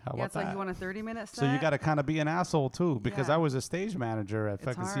play. How about that? Like you want a 30-minute set? So you got to kind of be an asshole, too. Because I was a stage manager at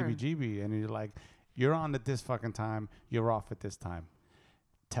fucking CBGB. And you're like, you're on at this fucking time. You're off at this time.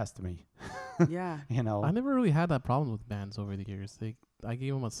 Test me. Yeah. I never really had that problem with bands over the years. I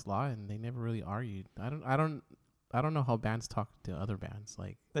gave them a slot and they never really argued. I don't know how bands talk to other bands.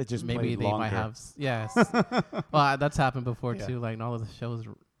 They just maybe they longer. might have. Yes. Well, that's happened before, too. All of the shows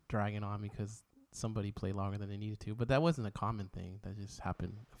dragging on because somebody played longer than they needed to, but that wasn't a common thing. That just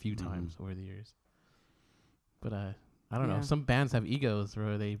happened a few times over the years. But I don't know. Some bands have egos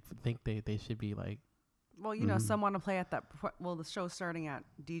where they think they should be well, some want to play at that. The show's starting at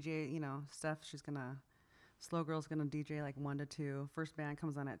DJ. Steph, Slow Girl's gonna DJ 1 to 2. First band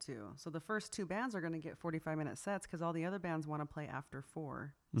comes on at 2. So the first 2 bands are gonna get 45-minute sets because all the other bands want to play after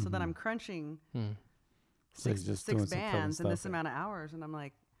 4. So then I'm crunching six bands in this amount of hours, and I'm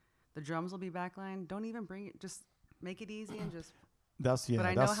like, the drums will be backline. Don't even bring it. Just make it easy and just. But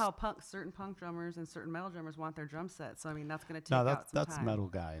I know how certain punk drummers and certain metal drummers want their drum set. So I mean, that's going to take out some that's time. metal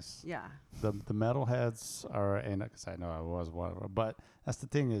guys. Yeah. The metal heads are, and because I know I was one of them, but that's the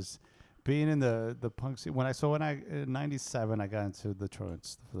thing is, being in the punk scene. In '97 I got into the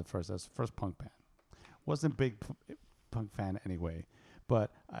Truants for the first punk band. Wasn't a big punk fan anyway, but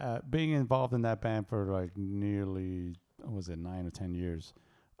being involved in that band for like nearly 9 or 10 years,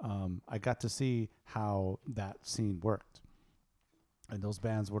 I got to see how that scene worked. And those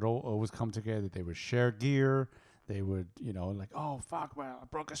bands would always come together. They would share gear. They would, like, oh, fuck, well, I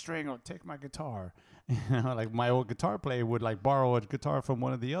broke a string, or take my guitar. Like my old guitar player would like borrow a guitar from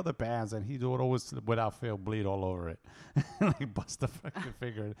one of the other bands, and he would always, without fail, bleed all over it. Like, bust the fucking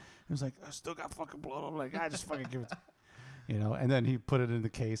finger. He was like, I still got fucking blood. I'm like, I just fucking give it to you. And then he put it in the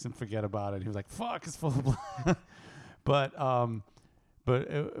case and forget about it. He was like, fuck, it's full of blood. But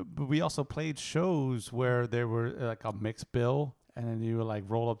we also played shows where there were like a mixed bill. And then you would like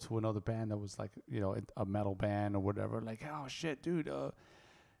roll up to another band that was like, a metal band or whatever. Like, oh shit, dude,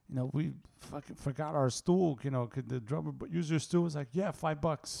 we fucking forgot our stool. Could the drummer use your stool? It's like, yeah,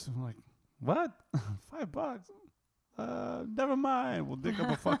 $5. I'm like, what? $5? Never mind. We'll dig up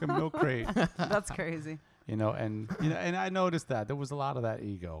a fucking milk crate. That's crazy. And I noticed that there was a lot of that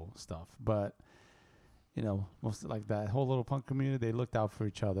ego stuff, but most like that whole little punk community, they looked out for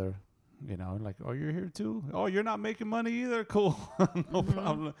each other. Like, oh, you're here too? Oh, you're not making money either? Cool. No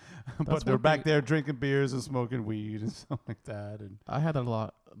problem. But they're back there drinking beers and smoking weed and stuff like that. And I had a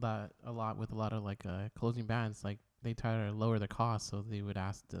lot with a lot of like closing bands. Like, they try to lower the cost, so they would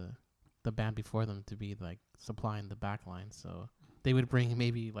ask the band before them to be like supplying the back line. So they would bring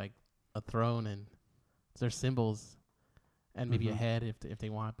maybe like a throne and their cymbals and maybe a head if they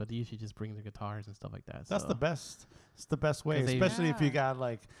want, but they usually just bring their guitars and stuff like that. That's the best. It's the best way, especially if you got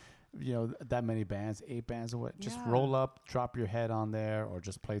like, that many bands, 8 bands or what, just roll up, drop your head on there, or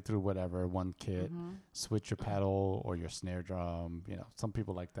just play through whatever, one kit, switch your pedal or your snare drum. Some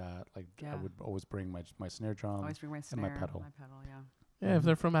people like that. Like, I would always bring my snare drum always bring my snare, and my pedal. Yeah, if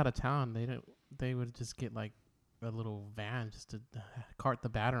they're from out of town, they would just get like a little van just to cart the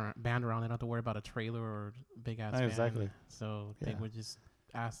band around. They don't have to worry about a trailer or big ass van. Exactly. So they would just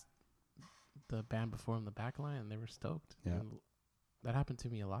ask the band before them the back line, and they were stoked. Yeah. And that happened to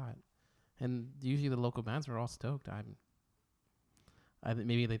me a lot, and usually the local bands are all stoked. I think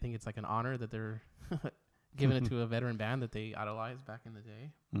maybe they think it's like an honor that they're giving it to a veteran band that they idolized back in the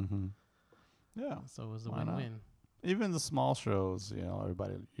day. Mm-hmm. Yeah. So it was a win-win. Even the small shows,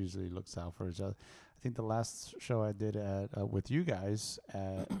 everybody usually looks out for each other. I think the last show I did with you guys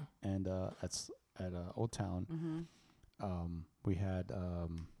at Old Town, we had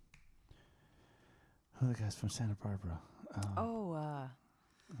who are the guys from Santa Barbara?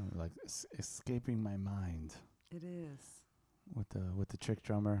 Like escaping my mind. It is with the trick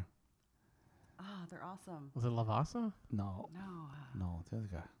drummer. Oh, they're awesome. Was it Lavasa? No, the other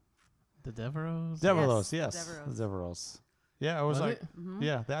guy. The Devereaux? Yes. The Devereaux. Yeah, I was like,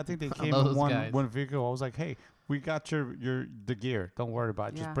 yeah, I think they came in one vehicle. I was like, hey, we got the gear. Don't worry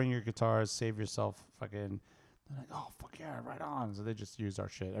about it. Just bring your guitars, save yourself fucking. They're like, oh, fuck yeah, right on. So they just used our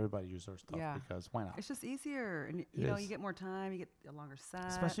shit. Everybody used our stuff because why not? It's just easier. And, you get more time. You get a longer set.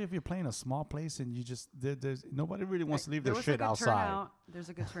 Especially if you're playing a small place and you just, there's nobody really wants to leave their shit outside. There's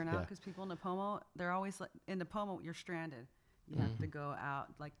a good turnout because people in Nipomo, they're always like, in Nipomo, you're stranded. You have to go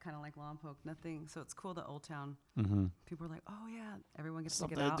out, like kind of like Lompoc, nothing. So it's cool that Old Town. People are like, oh yeah, everyone gets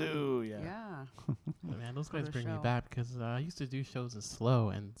something to get out. Something to do, yeah. Man, those guys bring me back because I used to do shows in SLO,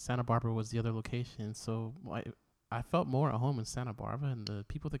 and Santa Barbara was the other location. So I felt more at home in Santa Barbara, and the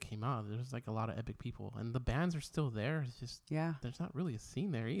people that came out, there's like a lot of epic people, and the bands are still there. It's just there's not really a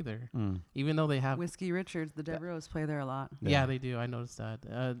scene there either, even though they have Whiskey Richards. The Devereaux play there a lot. Yeah, they do. I noticed that.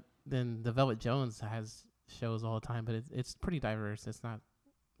 Then the Velvet Jones has shows all the time, but it's pretty diverse. It's not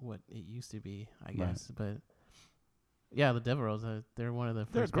what it used to be, I guess. But yeah, the Devereaux, they're one of the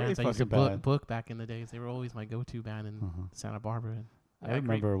first bands I used to book back in the days. They were always my go-to band in Santa Barbara. I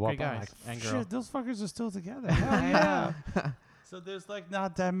remember great guys and girl. Shit, those fuckers are still together. Hell yeah. So there's like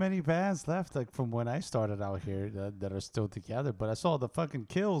not that many bands left, like from when I started out here that are still together. But I saw the fucking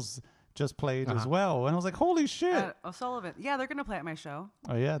Kills just played as well, and I was like, holy shit. O'Sullivan. Yeah, they're gonna play at my show.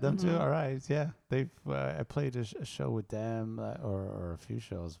 Oh yeah, them too. All right, yeah. They've I played a show with them or a few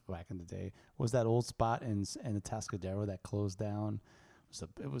shows back in the day. Was that old spot in the Atascadero that closed down?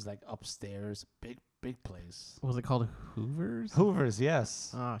 It was like upstairs, big place. What was it called? Hoover's? Hoover's,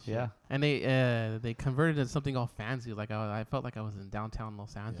 yes. Oh, shit. Yeah. And they converted it to something all fancy. Like I felt like I was in downtown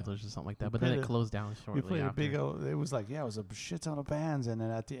Los Angeles or something like that. But then it closed down shortly We played after. a big. It was like, yeah, it was a shit ton of bands, and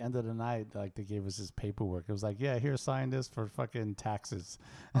then at the end of the night, like they gave us this paperwork. It was like, yeah, here, sign this for fucking taxes.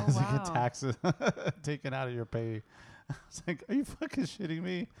 Oh, So wow. get taxes taken out of your pay. I was like, are you fucking shitting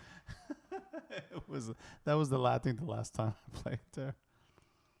me? That was the last time I played there.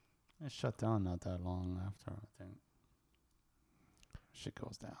 It shut down not that long after, I think. Shit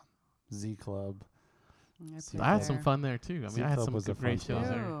goes down. Z Club. I had some fun there too. I mean, I had some great shows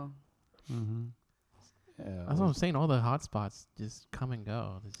there. Mm-hmm. Yeah, that's what I'm saying. All the hot spots just come and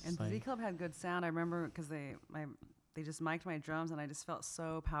go. And Z Club had good sound. I remember because they just mic'd my drums, and I just felt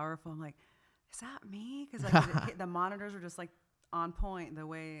so powerful. I'm like, is that me? Because like the monitors were just like on point the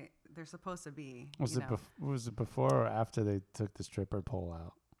way they're supposed to be. Was it before or after they took the stripper pole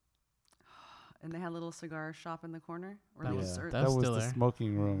out? And they had a little cigar shop in the corner. That was the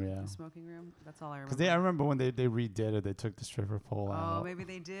smoking room. Yeah, the smoking room. That's all I remember. Because I remember when they redid it, they took the stripper pole out. Oh, maybe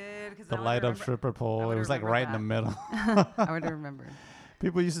they did. Cause the light up stripper pole. It was like right in the middle. I would have remembered.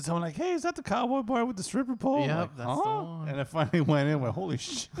 People used to tell me like, "Hey, is that the cowboy bar with the stripper pole?" Yeah, like, that's the one. And I finally went in. Went, holy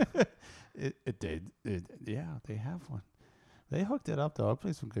shit! It did. Yeah, they have one. They hooked it up though. I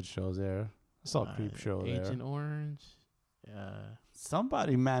played some good shows there. I saw a Creep show there. Agent Orange.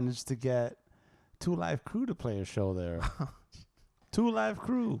 Somebody managed to get Two Live Crew to play a show there. Two Live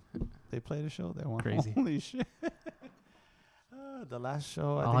Crew. They played a show there. Crazy. Holy shit. The last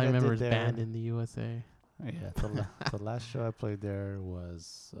show all I remember is Band in the USA. Yeah, the last show I played there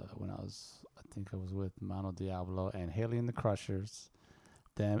was when I think I was with Mano Diablo and Haley and the Crushers,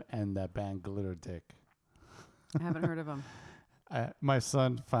 them and that band Glitter Dick. I haven't heard of them. My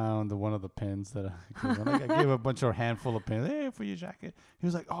son found one of the pins that I gave a bunch of handful of pins. Hey, for your jacket. He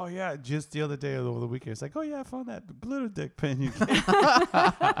was like, oh, yeah, just the other day over the weekend. It's like, oh, yeah, I found that Glitter Dick pin you gave.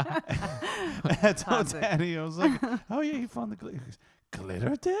 I told Danny, I was like, oh, yeah, he found the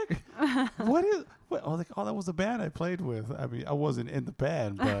Glitter Dick? What? I was like, oh, that was the band I played with. I mean, I wasn't in the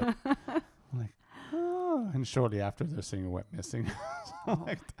band, but I'm like, oh. And shortly after, their singer went missing. So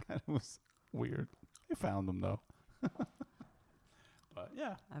like that was weird. I found them, though. But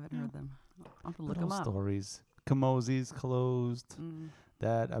yeah, I haven't heard them. I'll have to look them up. Stories. Kamosi's closed.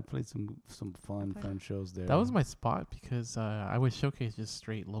 That I played some fun shows there. That was my spot because I would showcase just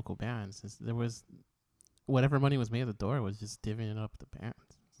straight local bands. There was whatever money was made at the door was just divvying up the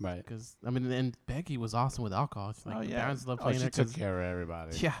bands. Right. Because I mean, and Becky was awesome with alcohol. Like the bands loved playing she there. Took care of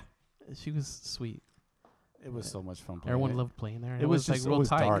everybody. Yeah, she was sweet. It was so much fun playing. Everyone loved playing there. It was just like real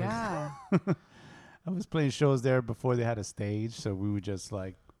tight. Dark. Yeah. I was playing shows there before they had a stage, so we would just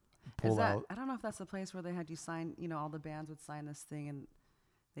like pull out. I don't know if that's the place where they had you sign. You know, all the bands would sign this thing and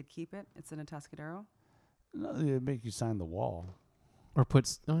they'd keep it. It's in a Atascadero. No, they make you sign the wall. Or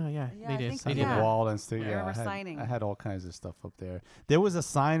puts. Oh yeah, they did. They did the wall and stuff. I remember signing. I had all kinds of stuff up there. There was a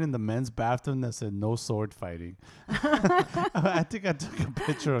sign in the men's bathroom that said "No sword fighting." I think I took a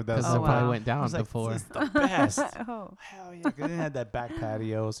picture of that. Because probably went down before. This is the best. Oh hell yeah! They had that back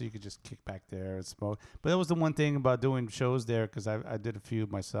patio, so you could just kick back there and smoke. But that was the one thing about doing shows there, because I did a few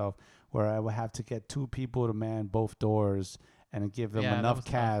myself, where I would have to get two people to man both doors and give them enough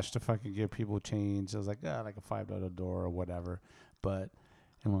cash to fucking give people change. I was like, like a $5 door or whatever. But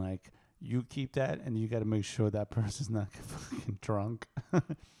and like you keep that, and you got to make sure that person's not fucking drunk.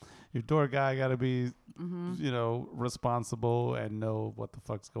 Your door guy got to be, responsible and know what the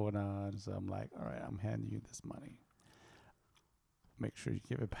fuck's going on. So I'm like, all right, I'm handing you this money. Make sure you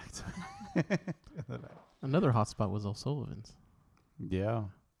give it back to me. Another hotspot was O'Sullivan's. Yeah.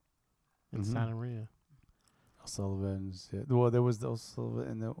 In Santa Maria. O'Sullivan's. Yeah. Well, there was the O'Sullivan,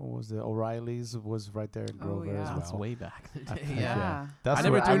 and the O'Reilly's was right there in Grover as well. That's way back in the day. Yeah. I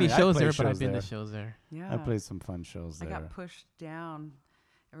never do any shows there, but I've been to shows there. Yeah. I played some fun shows there. I got pushed down.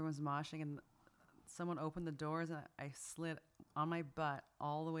 Everyone's moshing, and someone opened the doors, and I slid on my butt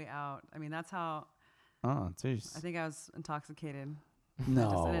all the way out. I mean, that's how. Oh, jeez. I think I was intoxicated.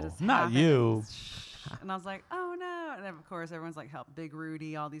 No, it just not you. And I was like, oh no. And then, of course, everyone's like, help Big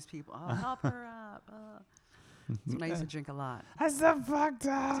Rudy, all these people. Oh, help her up. That's when I used to drink a lot. I said fucked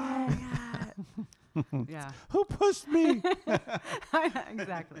up. Yeah. Who pushed me?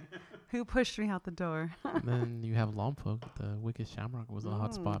 Exactly. Who pushed me out the door? And then you have Lompoc. The Wicked Shamrock was a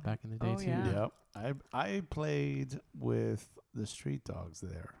hot spot back in the day too. Yeah. Yep. I played with the Street Dogs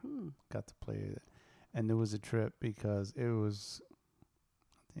there. Got to play it, and there was a trip because it was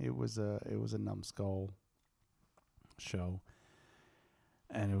a Numbskull show.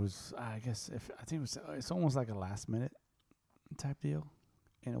 And it was, I guess, it's almost like a last minute type deal,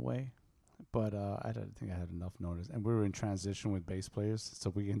 in a way. But I don't think I had enough notice. And we were in transition with bass players, so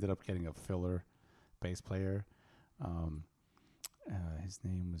we ended up getting a filler bass player. His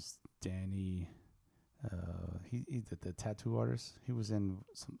name was Danny. He did the tattoo artist. He was in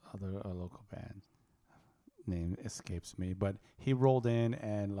some other local band. Name escapes me, but he rolled in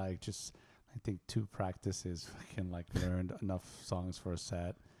and like just I think 2 practices fucking like learned enough songs for a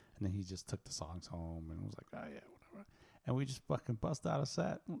set, and then he just took the songs home and was like, oh yeah, whatever. And we just fucking bust out a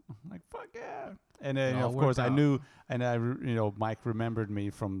set. Like, fuck yeah. And then, of course, I knew, and Mike remembered me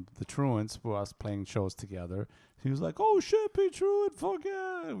from the Truants, for us playing shows together. He was like, oh shit, Pete Truant, fuck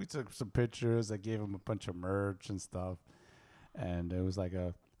yeah. And we took some pictures. I gave him a bunch of merch and stuff. And it was like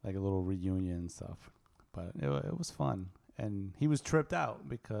a little reunion and stuff. But it was fun. And he was tripped out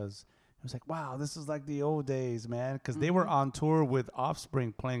because he was like, wow, this is like the old days, man. Because they were on tour with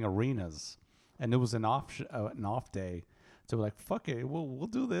Offspring playing arenas. And it was an off day. So we're like, fuck it, we'll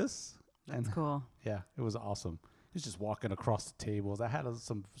do this. That's cool. Yeah, it was awesome. He's just walking across the tables. I had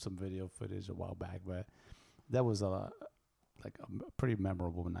some video footage a while back, but that was a pretty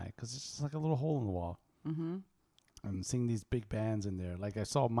memorable night because it's just like a little hole in the wall. Mm-hmm. And seeing these big bands in there. Like I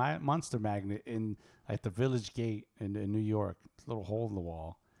saw my Monster Magnet in like the Village Gate in New York. It's a little hole in the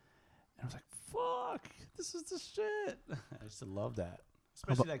wall. And I was like, fuck, this is the shit. I used to love that.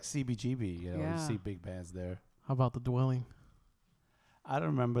 Especially like CBGB, you see big bands there. How about The Dwelling? I don't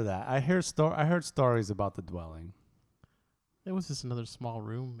remember that. I heard stories about The Dwelling. It was just another small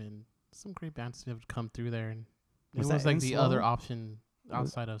room, and some great bands have come through there. And Was it was that like in the Slow? other option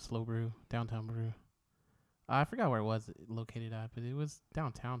outside of Slow Brew, Downtown Brew. I forgot where it was located at, but it was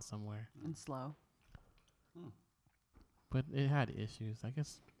downtown somewhere. And Slow. But it had issues. I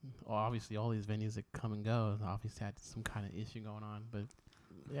guess, obviously, all these venues that come and go obviously had some kind of issue going on. But,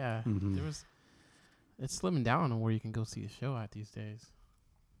 yeah, it's slimming down on where you can go see a show at these days.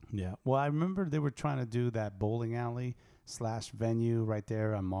 Yeah. Well, I remember they were trying to do that bowling alley / venue right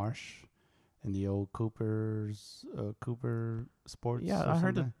there on Marsh in the old Cooper Sports. Yeah, I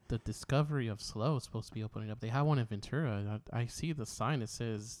heard the Discovery of Slow is supposed to be opening up. They have one in Ventura. I see the sign that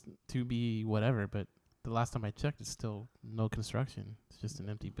says to be whatever, but the last time I checked, it's still no construction. It's just an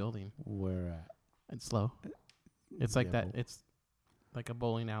empty building. Where at? It's Slow. It's like that. It's like a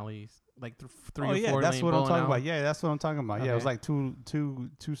bowling alley, like 3 or 4 Oh yeah, that's what I'm talking about. alley. Yeah, that's what I'm talking about. Okay. Yeah, it was like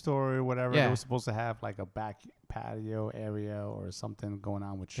two-story or whatever. Yeah. It was supposed to have like a back patio area or something going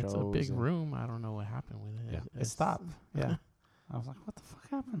on with shows. It's a big room. I don't know what happened with it. Yeah, it stopped. Yeah, I was like, what the fuck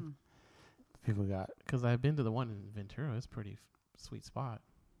happened? People got because I've been to the one in Ventura. It's pretty sweet spot,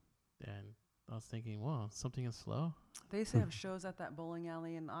 and I was thinking, well, something is Slow. They used to have shows at that bowling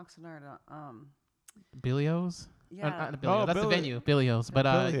alley in Oxnard. Billy's? Yeah. Not Billy-O. That's the venue, Billy's. But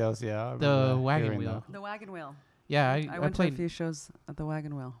Billy's, yeah. the Wagon Wheel. The Wagon Wheel. Yeah, I went to a few shows at the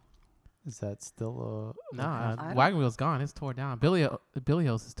Wagon Wheel. Is that still Nah, Wagon Wheel's gone. It's tore down. Billy's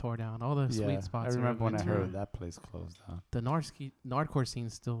is tore down. All the sweet spots. I remember when I Ventura. heard that place closed down. The Nardcore scene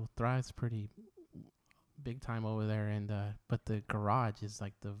still thrives pretty big time over there, and but the Garage is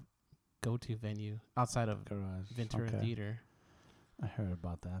like the go-to venue outside of Ventura Theater. I heard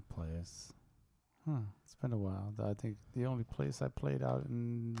about that place. It's been a while. I think the only place I played out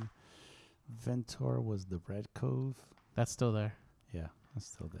in Ventura was the Red Cove. That's still there. Yeah, that's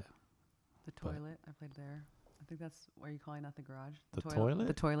still there. The toilet, I played there. I think that's what are you calling that, the Garage? The toilet?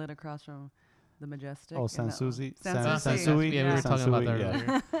 The toilet across from the Majestic. Oh, Sanssouci. Sanssouci. Yeah, we were talking about that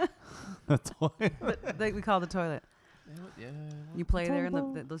earlier. The toilet. We call it the toilet. Yeah. You play there and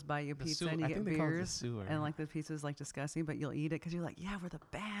they'll buy you pizza and you I get think they call it the beers. sewer. And like the pizza's like disgusting, but you'll eat it because you're like, yeah, we're the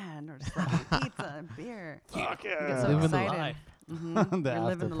band. Or just like pizza and beer. Fuck You get yeah. so Living the excited. life. Mm-hmm. The You're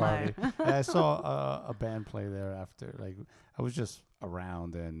living after the party. life. Yeah, I saw a band play there after. Like I was just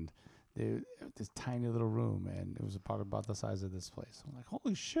around and this tiny little room, and it was probably about the size of this place. I'm like,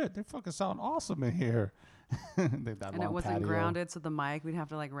 holy shit, they fucking sound awesome in here. And it wasn't grounded, so the mic, we'd have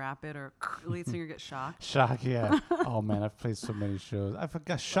to like wrap it or lead singer get shocked. Shock, yeah. Oh man, I've played so many shows. I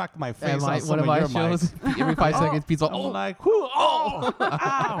forgot shocked my face on One some of of my your shows, mics. every 5 seconds, pizza. I'm like, whoo, ow,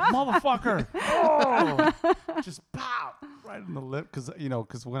 motherfucker. Oh, just pow, right in the lip.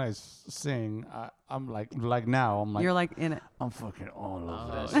 Because when I sing, I'm like now, I'm like, You're like in it. I'm fucking all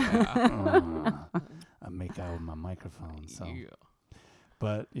of that. that. I make out with my microphone. So, Yeah.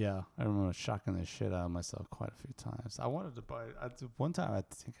 but yeah, I remember shocking the shit out of myself quite a few times. I wanted to buy. One time, I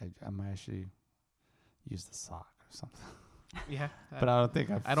think I might actually use the sock or something. Yeah. But I don't think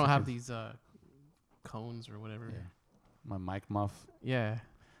I don't have these cones or whatever. Yeah. My mic muff. Yeah.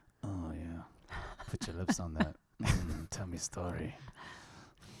 Oh yeah. Put your lips on that. Tell me a story.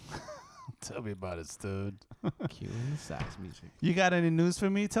 Tell me about it, stud. Cueing the sax music. You got any news for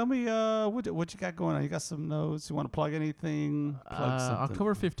me? Tell me what you got going on. You got some notes? You want to plug anything? Plug something.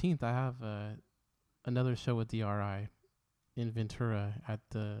 October 15th, I have another show with DRI in Ventura at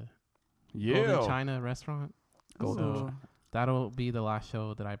the Golden China restaurant. So that'll be the last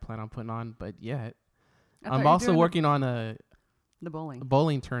show that I plan on putting on. But yet, I'm also working on the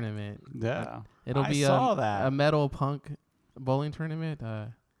bowling tournament. Yeah, it'll be a metal punk bowling tournament.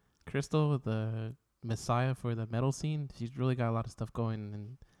 Crystal, the messiah for the metal scene, she's really got a lot of stuff going,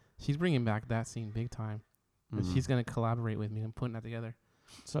 and she's bringing back that scene big time. And she's gonna collaborate with me and putting that together.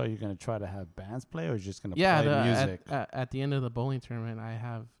 So you're gonna try to have bands play, or just gonna play music? At the end of the bowling tournament,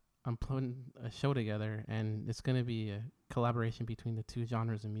 I'm putting a show together, and it's gonna be a collaboration between the two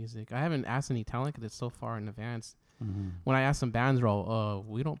genres of music. I haven't asked any talent because it's so far in advance. When I ask some bands role,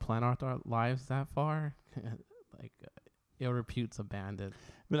 we don't plan our lives that far. Like Ill Repute's a band that.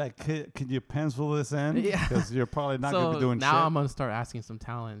 Be like, can you pencil this in? Yeah, because you're probably not gonna be doing now shit. I'm gonna start asking some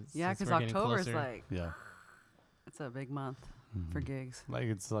talents. Yeah, because October is like it's a big month for gigs. Like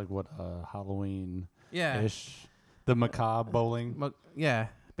it's like what Halloween ish. Yeah. The macabre bowling. Yeah,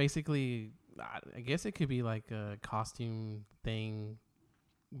 basically, I guess it could be like a costume thing,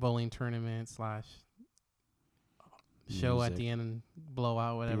 bowling tournament / show music. at the end and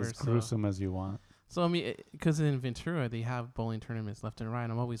blowout, whatever. Be as gruesome as you want. So I mean, because in Ventura they have bowling tournaments left and right.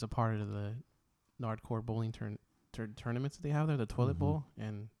 I'm always a part of the Nardcore bowling tournaments that they have there, the Toilet Bowl,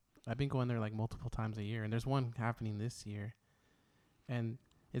 and I've been going there like multiple times a year. And there's one happening this year, and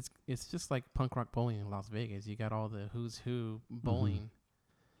it's just like punk rock bowling in Las Vegas. You got all the who's who bowling,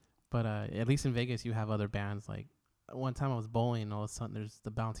 but at least in Vegas you have other bands. Like one time I was bowling, and all of a sudden there's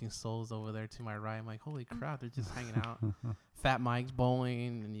the Bouncing Souls over there to my right. I'm like, holy crap, they're just hanging out. Fat Mike's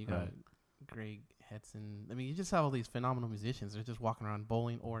bowling, and you got Greg Hetson. I mean, you just have all these phenomenal musicians. They're just walking around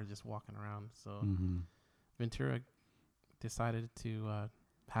bowling or just walking around. So Ventura decided to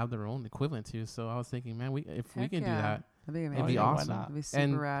have their own equivalent to. So I was thinking, man, if we can do that, it'd be awesome. It'd be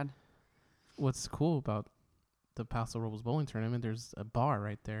super rad. What's cool about the Paso Robles bowling tournament, there's a bar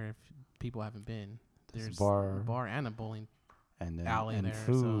right there. If people haven't been, there's a bar and a bowling alley and there.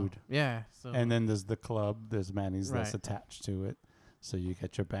 Food. So, yeah. So and then there's the club. There's Manny's that's attached to it. So you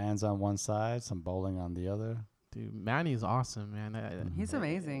get your bands on one side, some bowling on the other. Dude, Manny's awesome, man. He's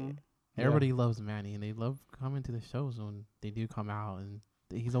amazing. Everybody loves Manny, and they love coming to the shows when they do come out, and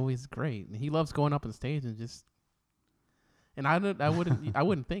he's always great. And he loves going up on stage and just. And I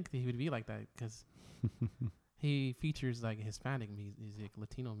wouldn't think that he would be like that because he features like Hispanic music,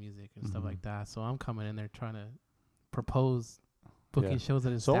 Latino music, and stuff like that. So I'm coming in there trying to propose. Booking shows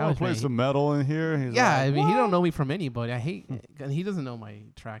at his establishment. So I want to play some metal in here. He's I mean, he don't know me from anybody. I hate. He doesn't know my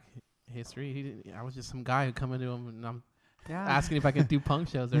track history. I was just some guy who come into him and I'm asking if I could do punk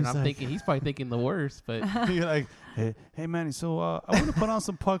shows there, and I'm thinking he's probably thinking the worst. But you're like, hey Manny, so I want to put on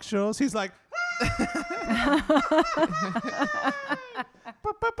some punk shows. He's like.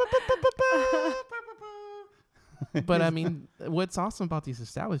 But I mean, what's awesome about these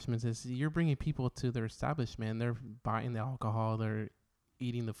establishments is you're bringing people to their establishment. They're buying the alcohol, they're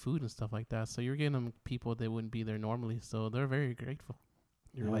eating the food and stuff like that. So you're getting them people that wouldn't be there normally. So they're very grateful.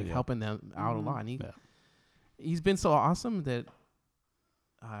 You're helping them out a lot. And he's been so awesome that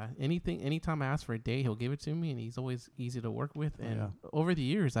anytime I ask for a day, he'll give it to me, and he's always easy to work with. And over the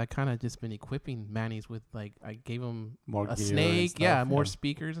years, I kind of just been equipping Manny's with I gave him more a snake, more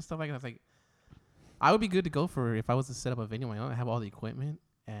speakers and stuff like that. It's like. I would be good to go for if I was to set up a venue on my own. I have all the equipment,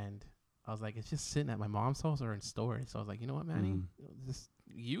 and I was like, it's just sitting at my mom's house or in storage. So I was like, you know what, Manny, just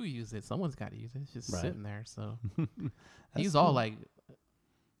you use it. Someone's got to use it. It's just sitting there. So he's all like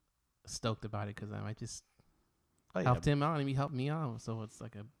stoked about it because I just helped him out and he helped me out. So it's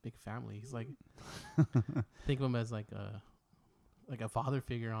like a big family. He's like, think of him as like a father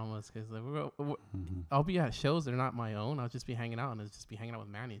figure almost because I'll be at shows that are not my own. I'll just be hanging out and just be hanging out with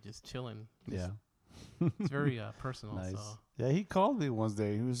Manny, just chilling. It's very personal. Nice. So. Yeah, he called me one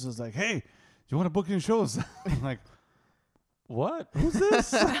day. He was just like, "Hey, do you want to book any shows?" I'm like, "What? Who's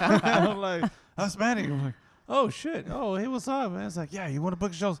this?" I'm like, "That's Manny." I'm like, "Oh shit! Oh hey, what's up, man?" It's like, "Yeah, you want to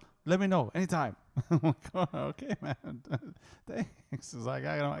book shows? Let me know anytime." I'm like, "Oh, okay, man. Thanks." It's like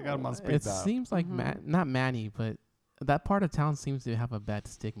I got him on speed dial. It seems like not Manny, but that part of town seems to have a bad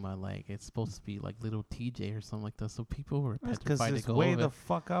stigma. Like it's supposed to be like little TJ or something like that. So people were petrified to go way the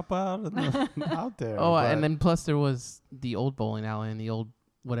fuck up out there. Oh, and then plus there was the old bowling alley and the old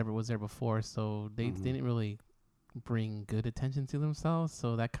whatever was there before. So they didn't really bring good attention to themselves.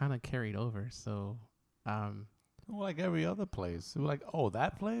 So that kind of carried over. So, like every other place. We're like, oh,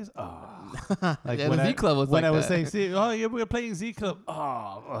 that place? Oh. Like yeah, the Z Club was when like I was saying, see, oh, yeah, we're playing Z Club.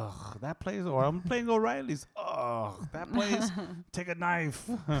 Oh, that place. Or I'm playing O'Reilly's. Oh, that place. Take a knife.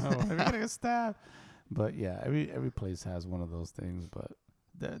 We're gonna get stabbed. But yeah, every place has one of those things. But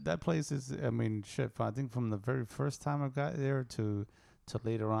that place is, I mean, shit. I think from the very first time I got there to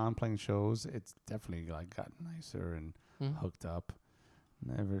later on playing shows, it's definitely like gotten nicer and hooked up.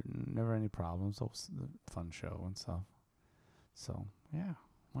 Never any problems. It was a fun show and stuff. So yeah,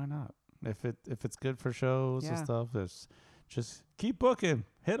 why not? If it's good for shows and stuff, there's just keep booking.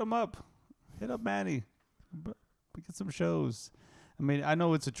 Hit them up. Hit up Manny. We get some shows. I mean, I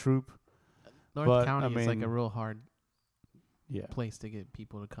know it's a troupe. North County is like a real hard place to get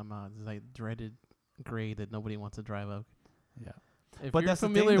people to come out. It's like dreaded grade that nobody wants to drive up. Yeah. If you're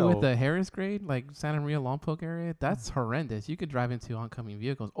familiar with the Harris grade, like Santa Maria, Lompoc area, that's horrendous. You could drive into oncoming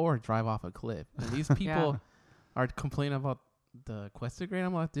vehicles or drive off a cliff. And these people are complaining about the Cuesta grade.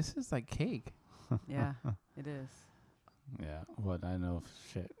 I'm like, this is like cake. Yeah, it is. Yeah, what I know,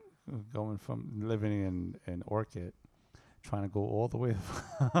 shit. Going from living in Orchid, trying to go all the way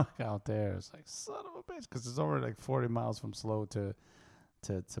out there, it's like, son of a bitch, because it's over like 40 miles from SLO to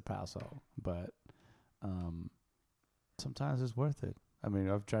Paso. But sometimes it's worth it. I mean,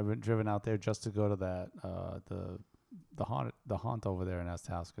 I've driven out there just to go to that the haunt over there in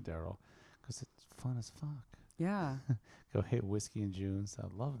Atascadero, because it's fun as fuck. Yeah. Go hit Whiskey and June's. I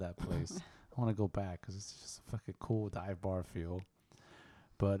love that place. I want to go back because it's just a fucking cool dive bar feel.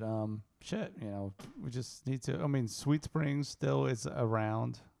 But shit, we just need to. I mean, Sweet Springs still is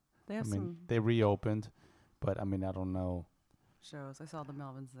around. They have they reopened, but I mean, I don't know. Shows. I saw the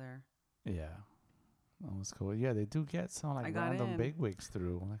Melvins there. Yeah. That was cool. Yeah, they do get some like random bigwigs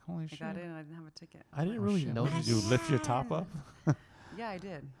through. I'm like, holy shit. I got in. I didn't have a ticket. I didn't really notice. Did you lift your top up? Yeah, I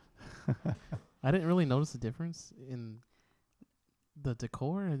did. I didn't really notice the difference in the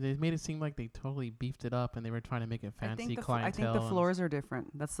decor. They made it seem like they totally beefed it up and they were trying to make it fancy clientele. I think the floors are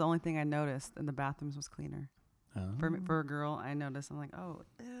different. That's the only thing I noticed. And the bathrooms was cleaner. For a girl, I noticed. I'm like, oh,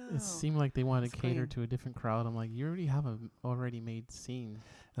 ew. It seemed like they wanted to cater to a different crowd. I'm like, you already have a already made scene.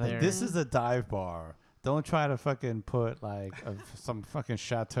 Like, this is a dive bar. Don't try to fucking put like some fucking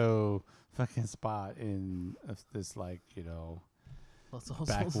chateau fucking spot in this like,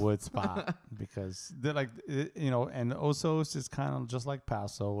 backwoods spot, because they're like, and Osos is kind of just like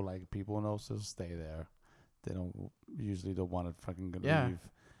Paso. Like, people in Osos stay there. They don't want to fucking leave.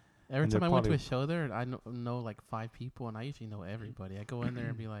 Every time I went to a show there, I know like 5 people, and I usually know everybody. I go in there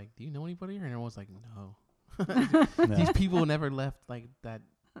and be like, do you know anybody here? And everyone's like, no. These people never left like that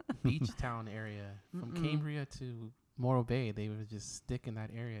beach town area from Cambria to Morro Bay. They would just stick in that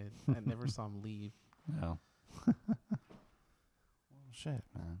area. I never saw them leave. No. Shit,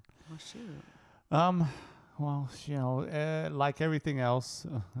 man. Well, shoot. Like everything else,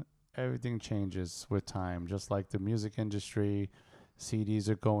 everything changes with time. Just like the music industry, CDs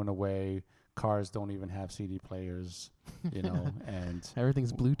are going away. Cars don't even have CD players, and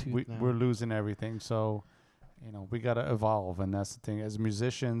everything's Bluetooth now. We're losing everything. So, we got to evolve. And that's the thing. As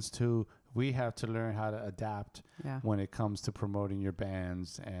musicians, too, we have to learn how to adapt when it comes to promoting your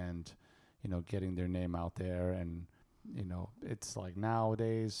bands and, getting their name out there. And it's like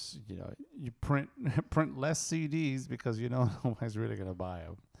nowadays, you print less CDs because nobody's really gonna buy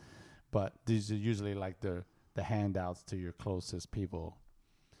them. But these are usually like the handouts to your closest people.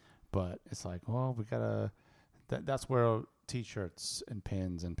 But it's like, well, we gotta. That's where T-shirts and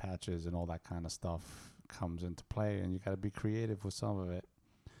pins and patches and all that kind of stuff comes into play, and you gotta be creative with some of it.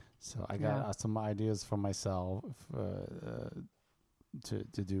 So I got some ideas for myself to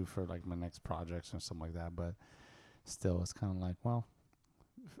do for like my next projects or something like that, but. Still, it's kind of like, well,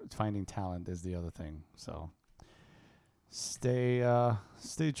 finding talent is the other thing. So stay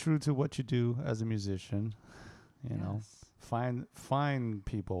true to what you do as a musician. Find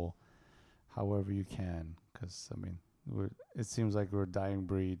people however you can, because I mean, it seems like we're a dying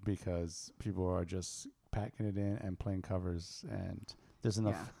breed because people are just packing it in and playing covers, and there's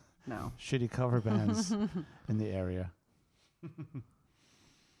enough shitty cover bands in the area.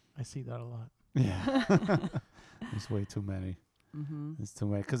 I see that a lot. Yeah. There's way too many. It's too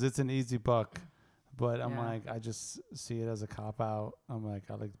many because it's an easy buck, but I'm like, I just see it as a cop out. I'm like,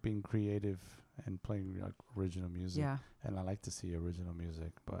 I like being creative and playing like original music, and I like to see original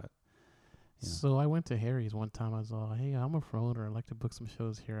music. But so I went to Harry's one time. I was all, hey, I'm a promoter. I'd like to book some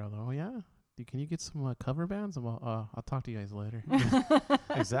shows here. I was like, oh yeah, can you get some cover bands? I'm all, I'll talk to you guys later.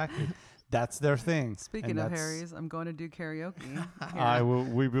 Exactly. That's their thing. Speaking of Harry's, I'm going to do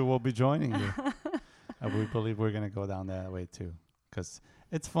karaoke. We will be joining you. We believe we're going to go down that way too, because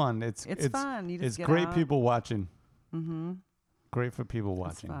it's fun. It's fun. It's great out. People watching. Mm-hmm. Great for people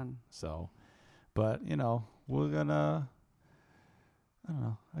watching. It's fun. So, but we're gonna. I don't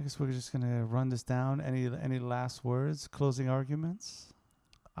know. I guess we're just gonna run this down. Any last words? Closing arguments?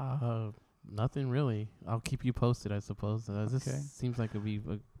 Nothing really. I'll keep you posted, I suppose. This seems like it'd be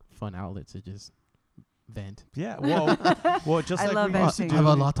a fun outlet to just vent. Yeah. Well, just like we used to do. I have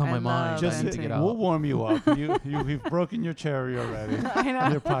a lot on my mind. Just to get out. We'll warm you up. You've broken your cherry already. I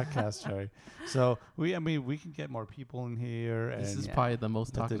know. Your podcast cherry. So we can get more people in here. This is probably the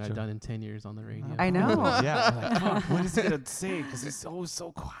most talking I've done in 10 years on the radio. I know. Yeah. Like, what is he gonna say? Because he's always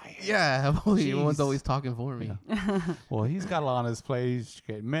so quiet. Yeah. Everyone's always talking for me. Yeah. Well, he's got a lot on his plate. He's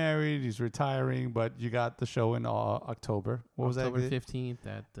getting married. He's retiring. But you got the show in October. What was that? October 15th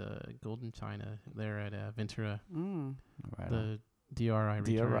at Golden China. There at Ventura. Right the DRI.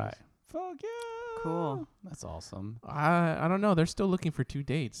 DRI. Fuck yeah. Cool. That's awesome. I don't know. They're still looking for 2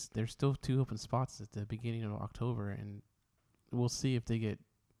 dates. There's still 2 open spots at the beginning of October, and we'll see if they get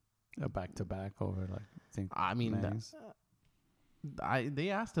a back-to-back over. They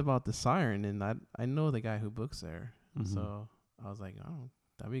asked about the Siren, and I know the guy who books there, so I was like, oh,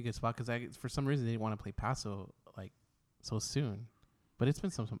 that'd be a good spot because for some reason they didn't want to play Paso like so soon, but it's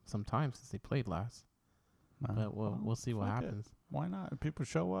been some time since they played last. But we'll see what happens. Why not? If people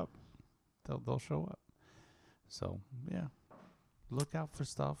show up, they'll show up. So yeah, look out for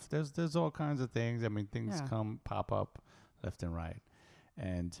stuff. There's all kinds of things. I mean, things pop up left and right,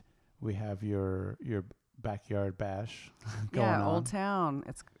 and we have your backyard bash going on. Old Town.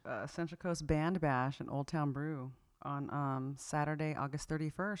 It's Central Coast Band Bash and Old Town Brew on Saturday, August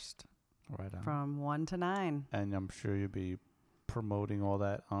 31st. Right on. From 1 to 9. And I'm sure you'll be promoting all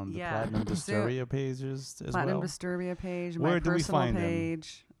that on the Platinum Disturbia pages as Platinum well. Disturbia page, Where my do personal we find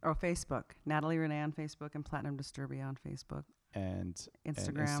page, or Facebook. Natalie Renee on Facebook and Platinum Disturbia on Facebook. And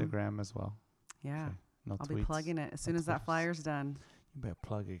Instagram. And Instagram as well. Yeah. Okay. No I'll tweets. be plugging it as soon as that flyer's done. You better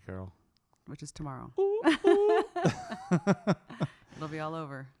plug it, girl. Which is tomorrow. Ooh, ooh. It'll be all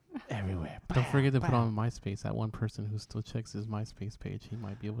over. Everywhere. Don't forget to put on MySpace. That one person who still checks his MySpace page, he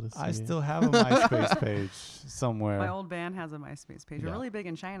might be able to see I still have a MySpace page somewhere. My old band has a MySpace page. We're really big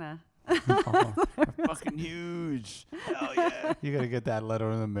in China. We're fucking huge. Hell yeah. You got to get that letter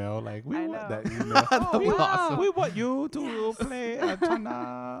in the mail. Like, we want that email. That'd be awesome. We want you to play at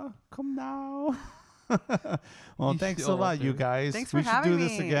China. Come now. Well, thanks a lot, you guys. Thanks for having me. We should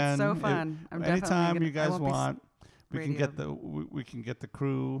do this again. It's so fun. Anytime you guys want. We can get the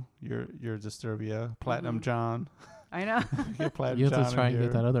crew, your Disturbia, Platinum John. I know. You have to try and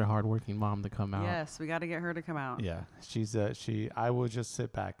get that other hardworking mom to come out. Yes, we got to get her to come out. Yeah, she's I will just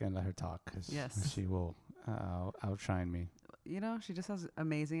sit back and let her talk because she will outshine me. She just has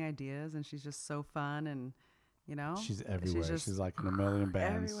amazing ideas and she's just so fun and she's everywhere. She's like in a million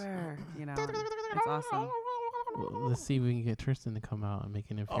bands. Everywhere. It's awesome. Well, let's see if we can get Tristan to come out and make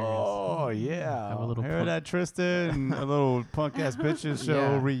an appearance. Oh, yeah. Have a little hear that, Tristan? A little Punk Ass Bitches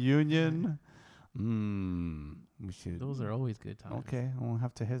show reunion. We should. Those are always good times. Okay, we'll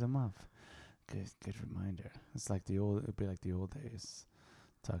have to hit them up. Good reminder. It's like it'd be like the old days,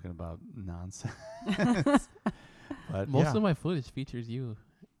 talking about nonsense. But most of my footage features you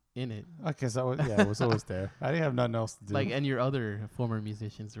in it. Okay, so it was always there. I didn't have nothing else to do. And your other former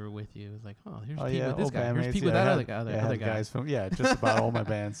musicians who were with you. It was like, here's Pete with this old guy. Here's Pete with that other guy. Guys from just about all my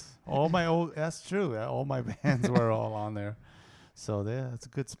bands. All my old. That's true. All my bands were all on there. So it's a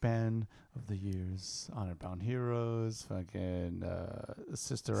good span of the years. Honor Bound Heroes, fucking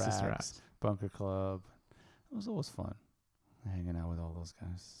Sister Acts, Bunker Club. It was always fun hanging out with all those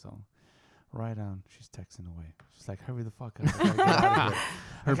guys. So. Right on. She's texting away. She's like, hurry the fuck up.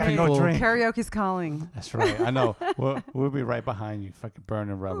 Her people. Karaoke's calling. That's right. I know. We'll be right behind you. Fucking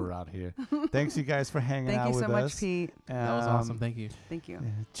burning rubber out here. Thanks, you guys, for hanging out with us. Thank you so much, Pete. That was awesome. Thank you. Thank you.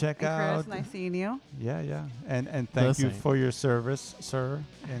 Check out. Chris, nice seeing you. Yeah. And thank you for your service, sir,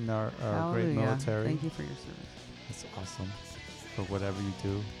 in our great military. Thank you for your service. That's awesome. For whatever you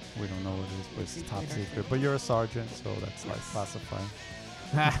do. We don't know what it is, but it's top secret. But you're a sergeant, so that's like classified.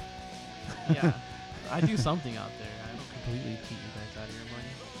 Yeah, I do something out there. I don't completely cheat you guys out of your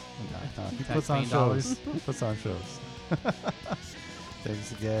money. He puts on shows. He puts on shows.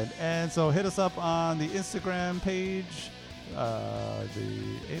 Thanks again. And so hit us up on the Instagram page,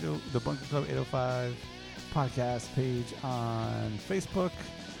 the Bunker Club 805 podcast page on Facebook.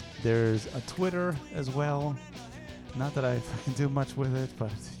 There's a Twitter as well. Not that I fucking do much with it,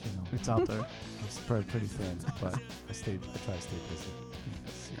 but it's out there. It's pretty thin, but I try to stay busy.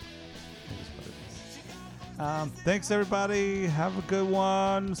 Thanks, everybody. Have a good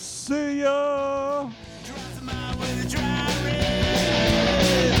one. See ya.